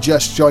case you're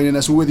just joining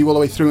us, we're with you all the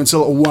way through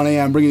until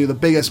 1am, bringing you the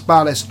biggest,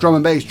 baddest drum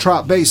and bass,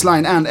 trap, bass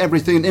line, and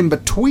everything in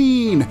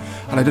between.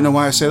 And I don't know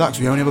why I say that, because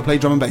we only ever play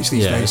drum and bass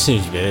these days. Yeah, it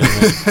seems to be,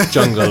 isn't it?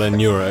 Jungle and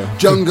Neuro.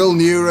 Jungle,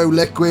 Neuro,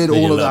 Liquid,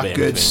 all of that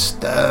good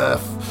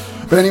stuff.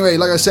 But anyway,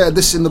 like I said,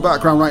 this in the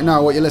background right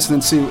now, what you're listening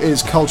to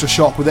is Culture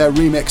Shock with their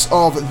remix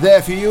of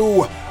There For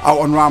You, out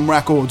on Ram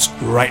Records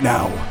right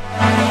now.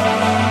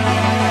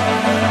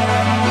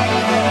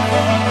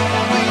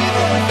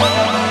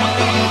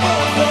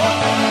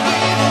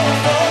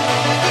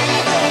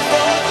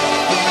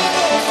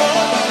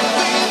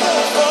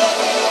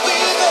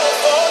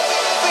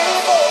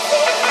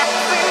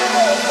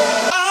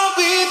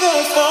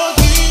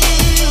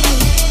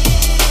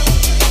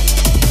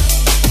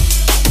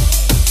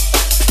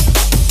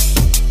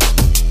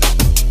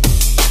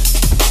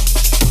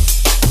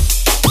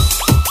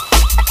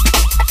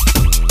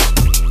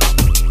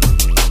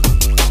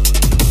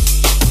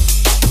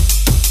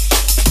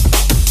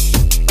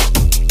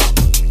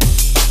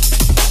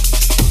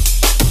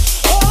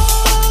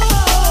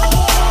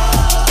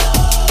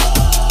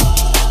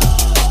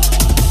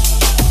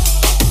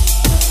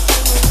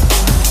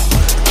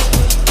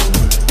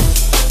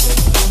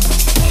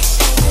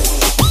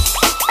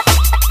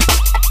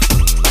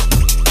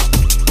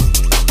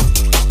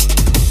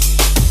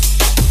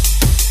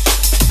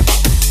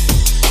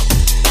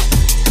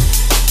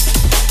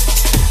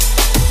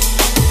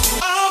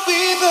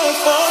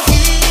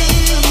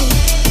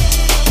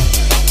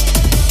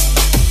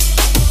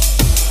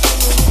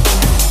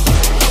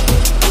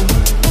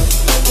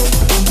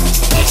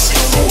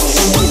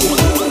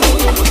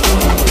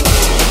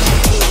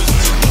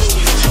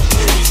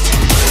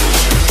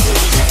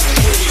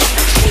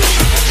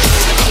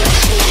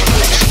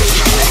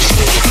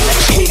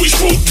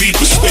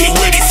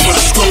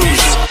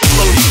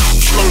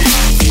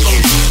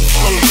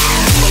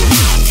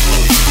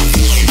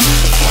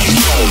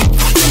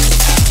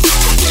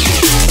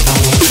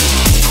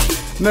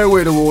 No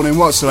word of warning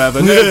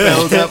whatsoever, no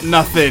build up,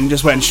 nothing,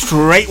 just went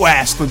straight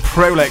west with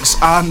Prolix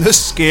and the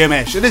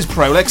Skirmish. It is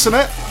Prolix, isn't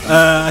it?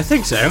 I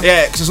think so.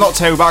 Yeah, because it's not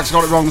toe bags, I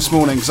got it wrong this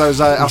morning because I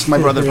was asking my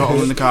brother to put it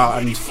all in the car.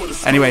 And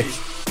anyway,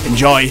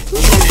 enjoy.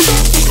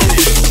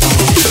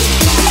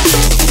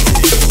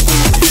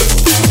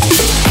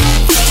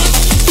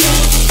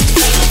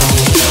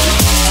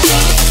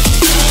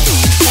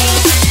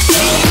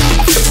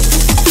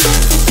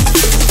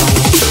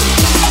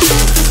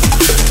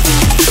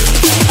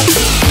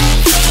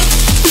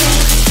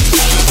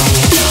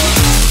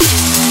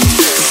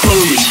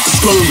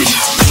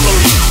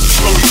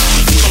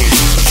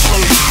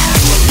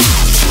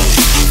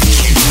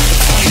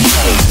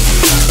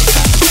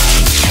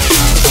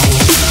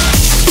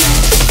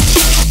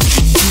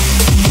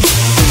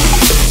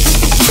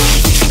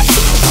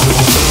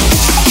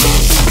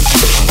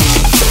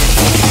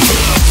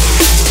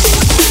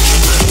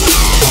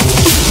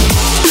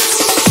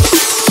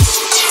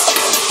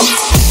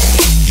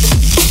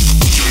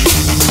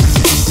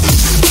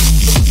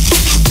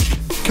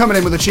 Coming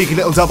in with a cheeky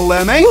little double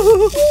there, mate.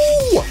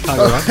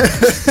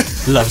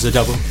 Loves a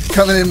double.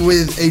 Coming in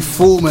with a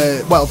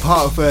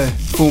part of a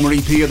former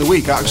EP of the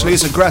week, actually.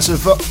 It's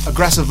Aggressive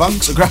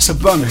Bunks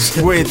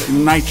with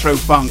Nitro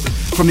Funk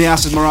from the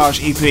Acid Mirage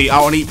EP,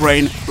 out on Eat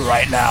Brain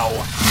right now.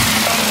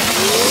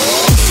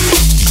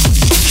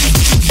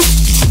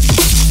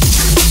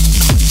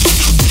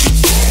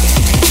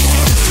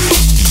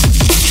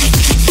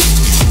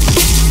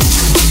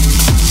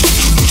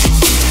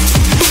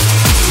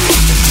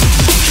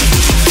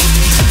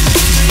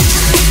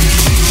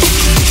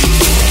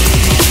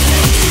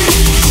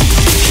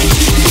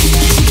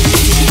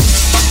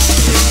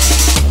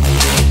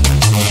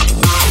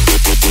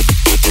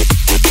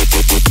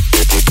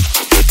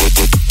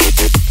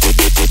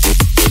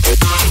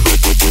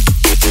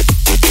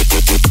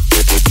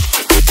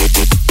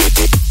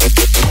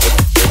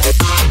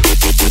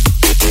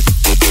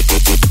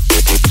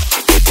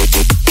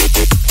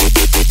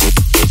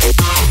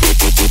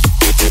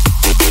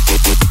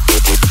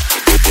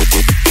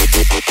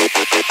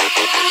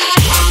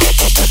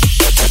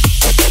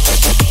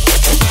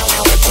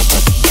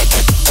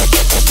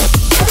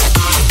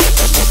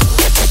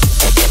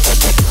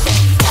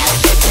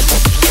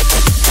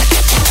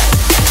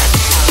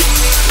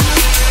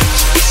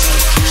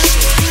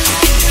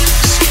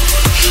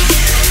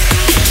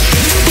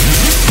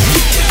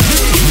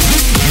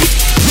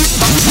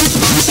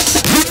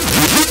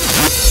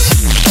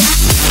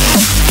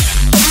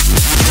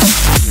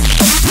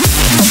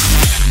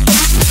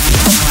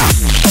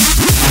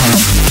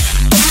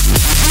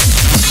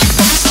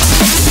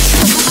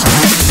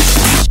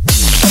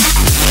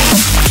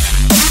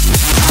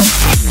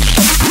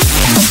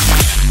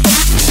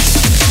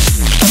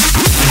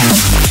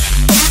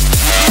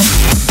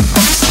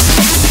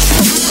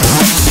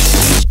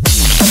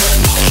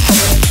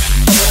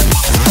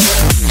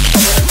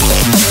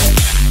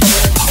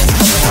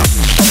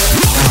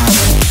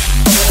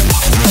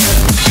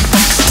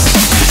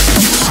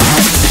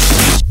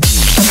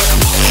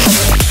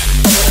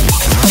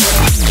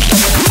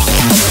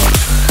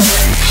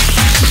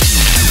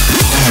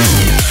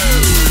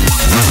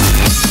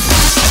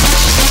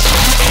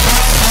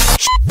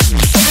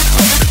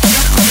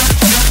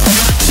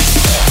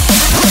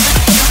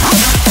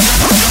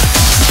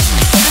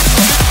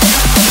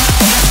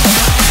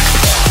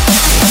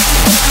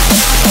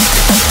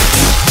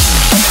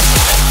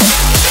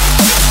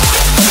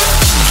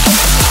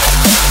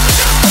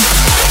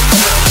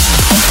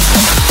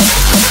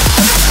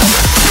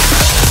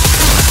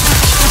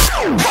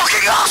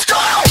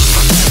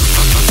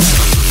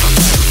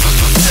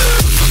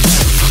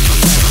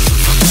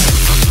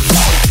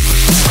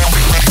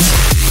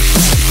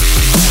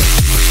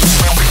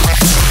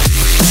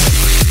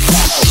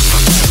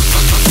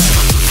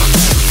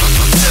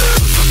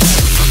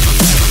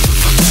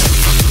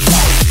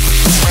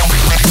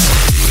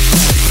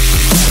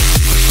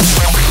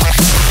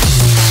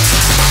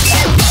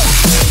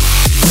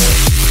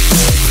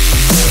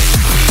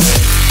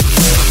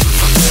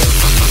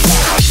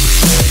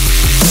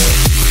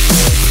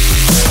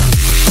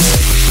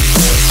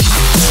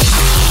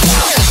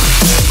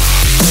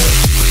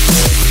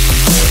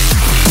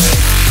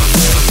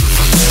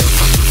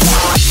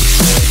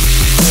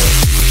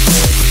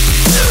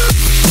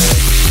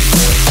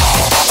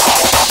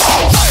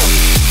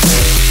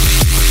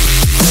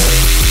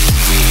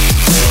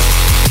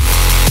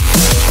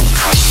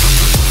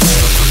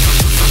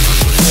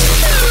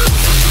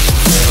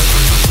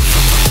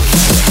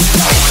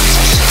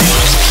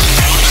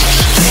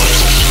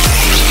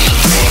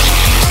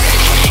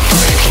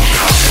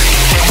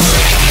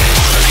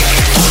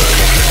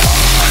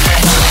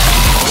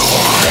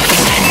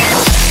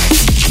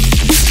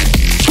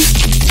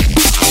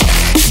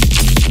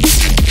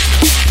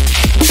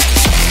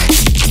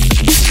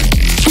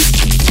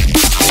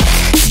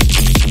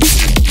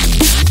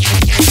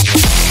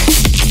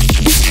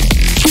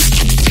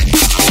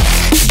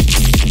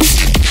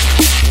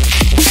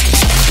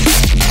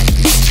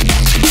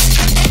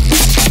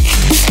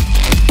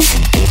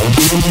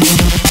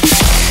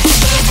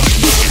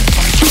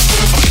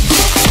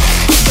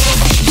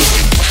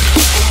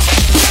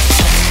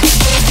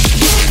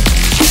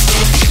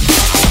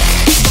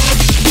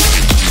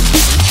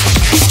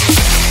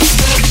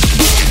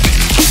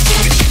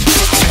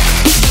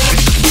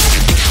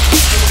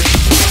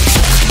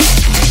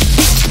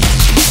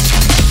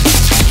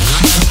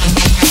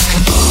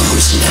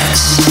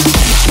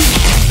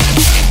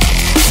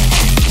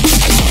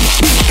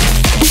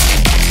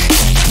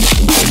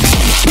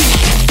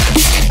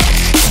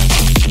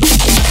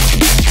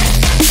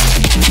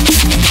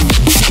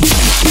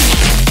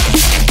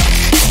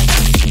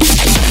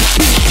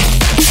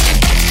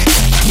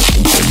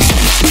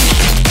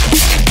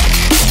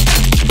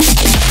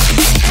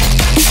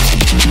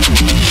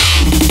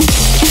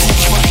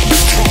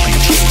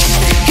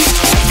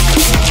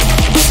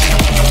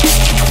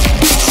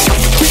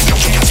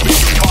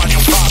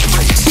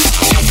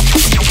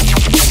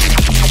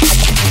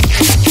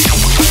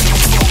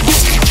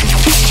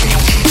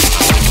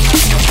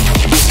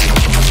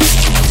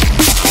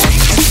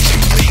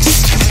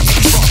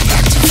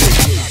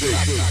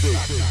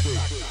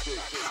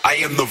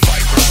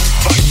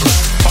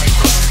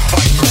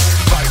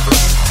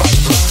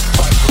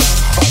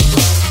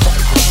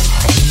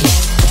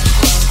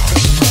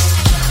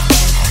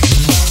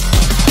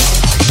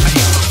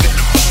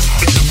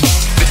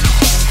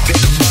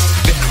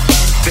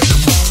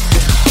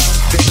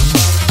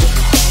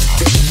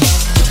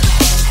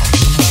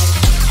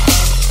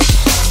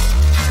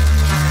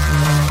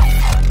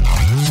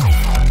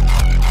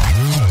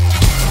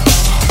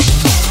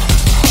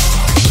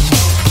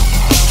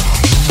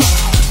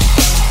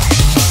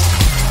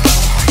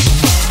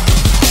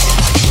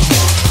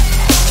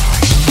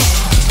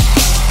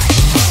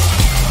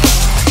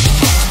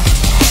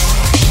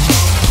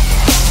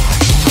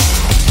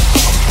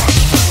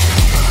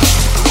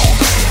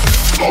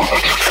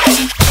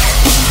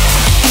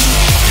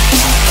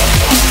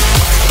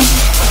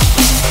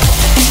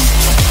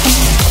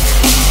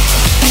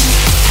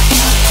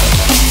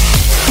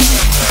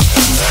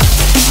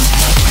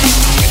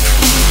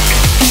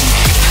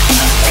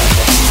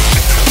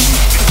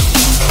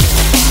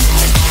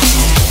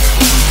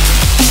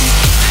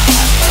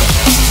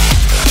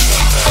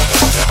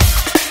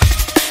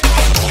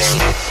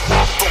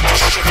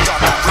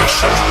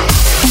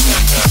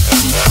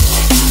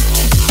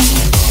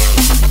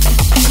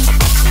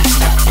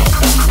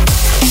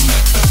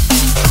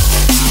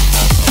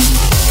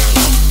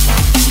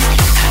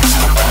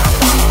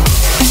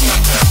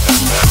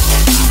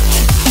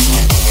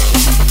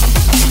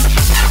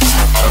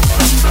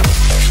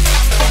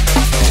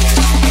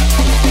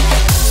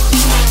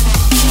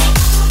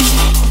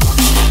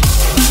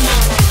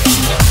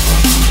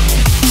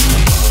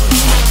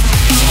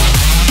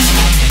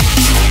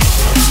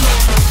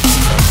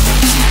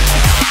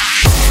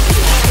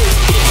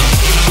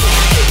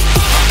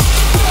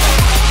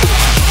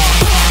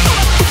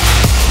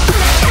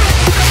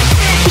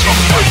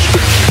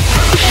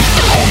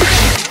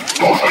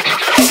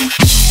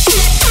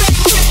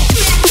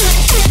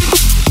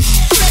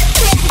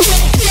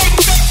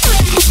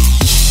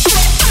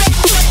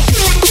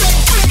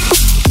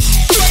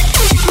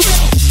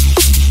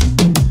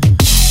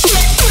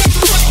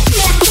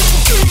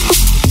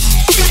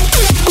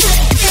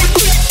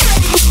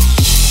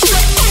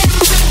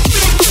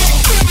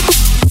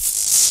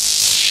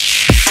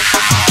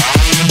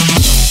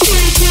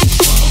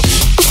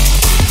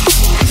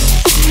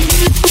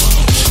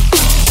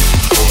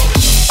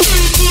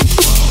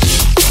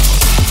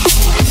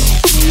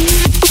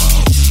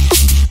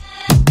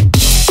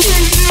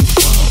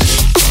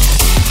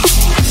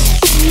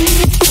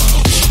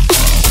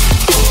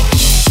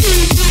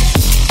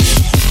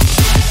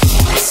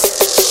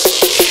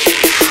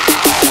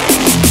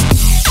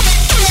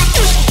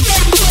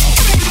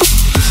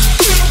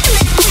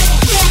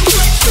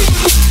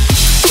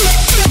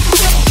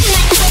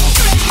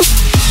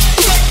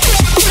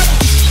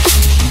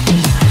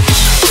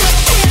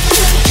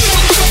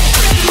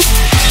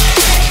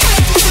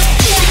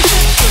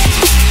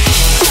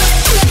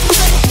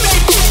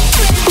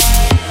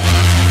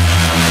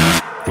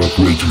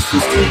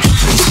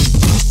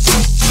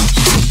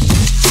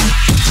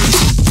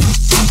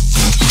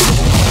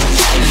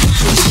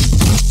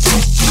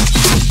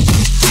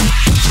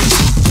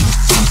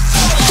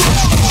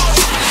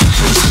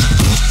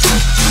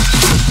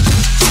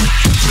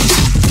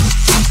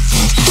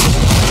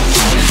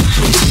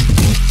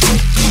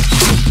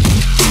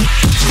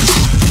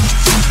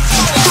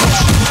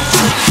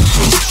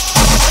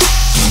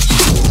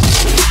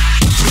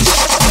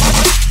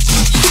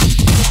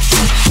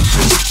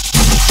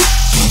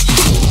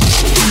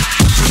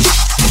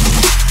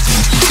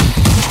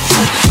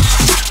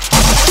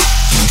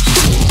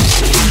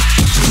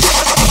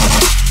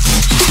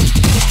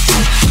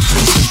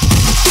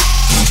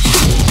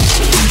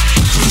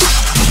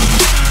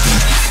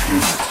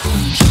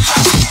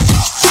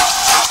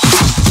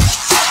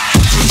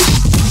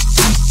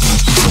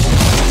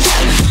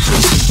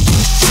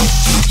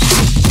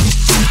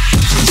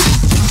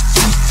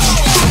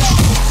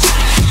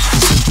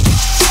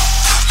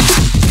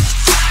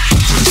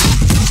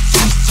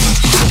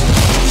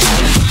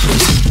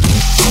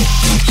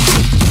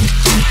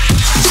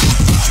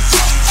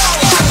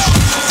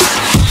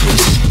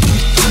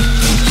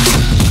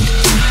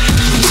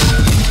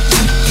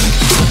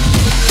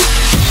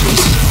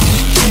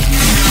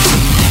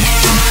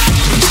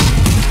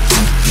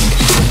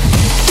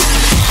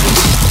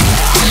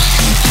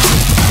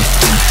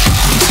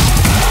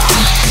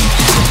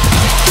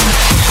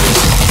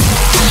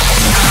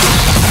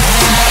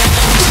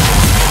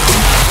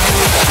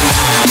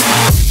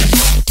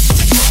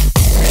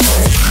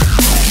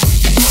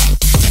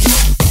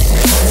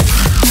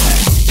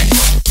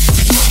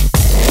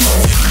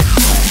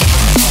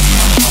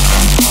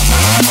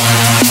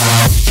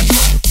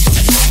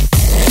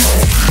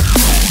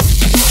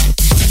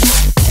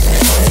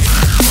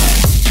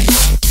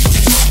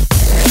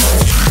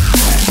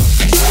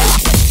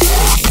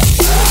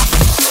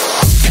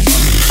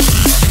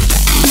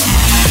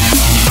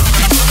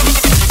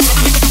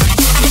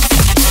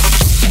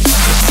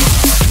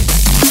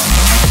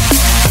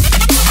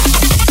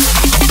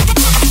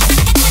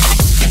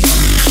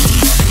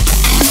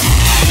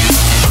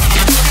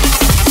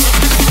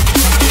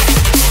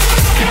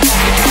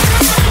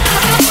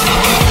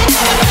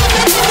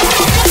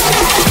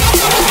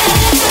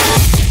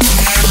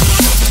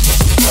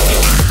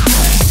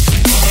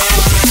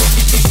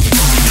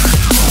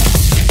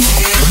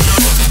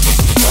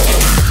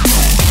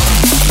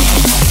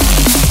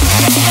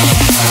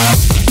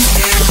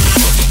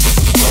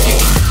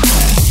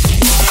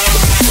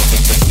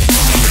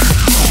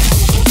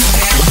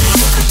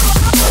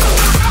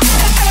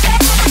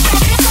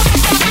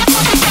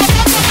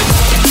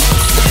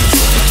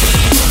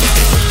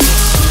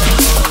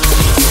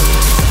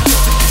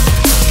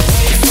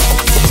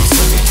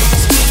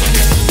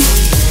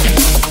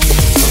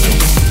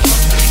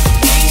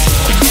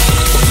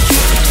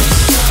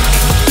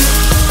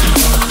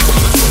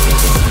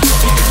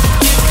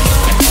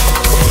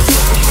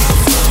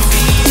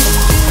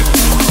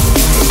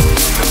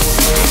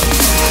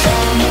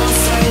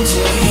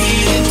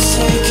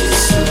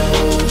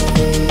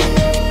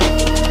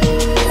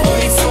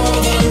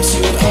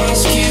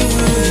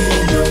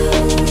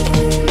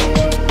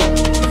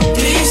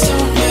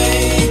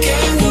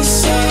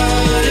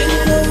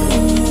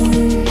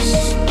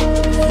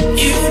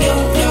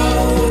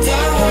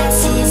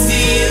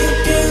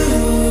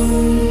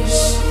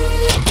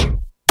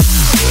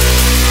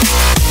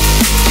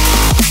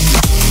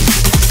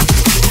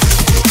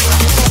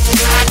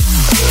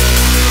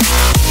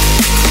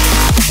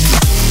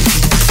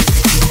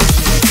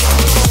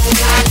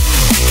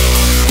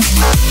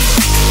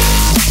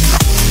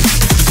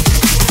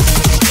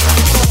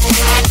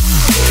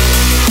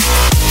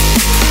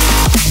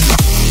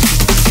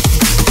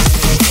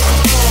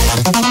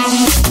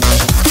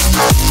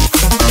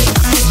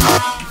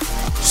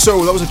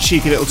 So that was a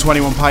cheeky little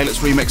 21 Pilots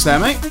remix there,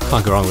 mate.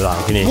 Can't go wrong with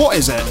that, can you? What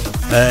is it?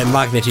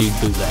 Magnitude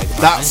bootleg.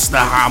 That's the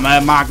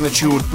Hammer Magnitude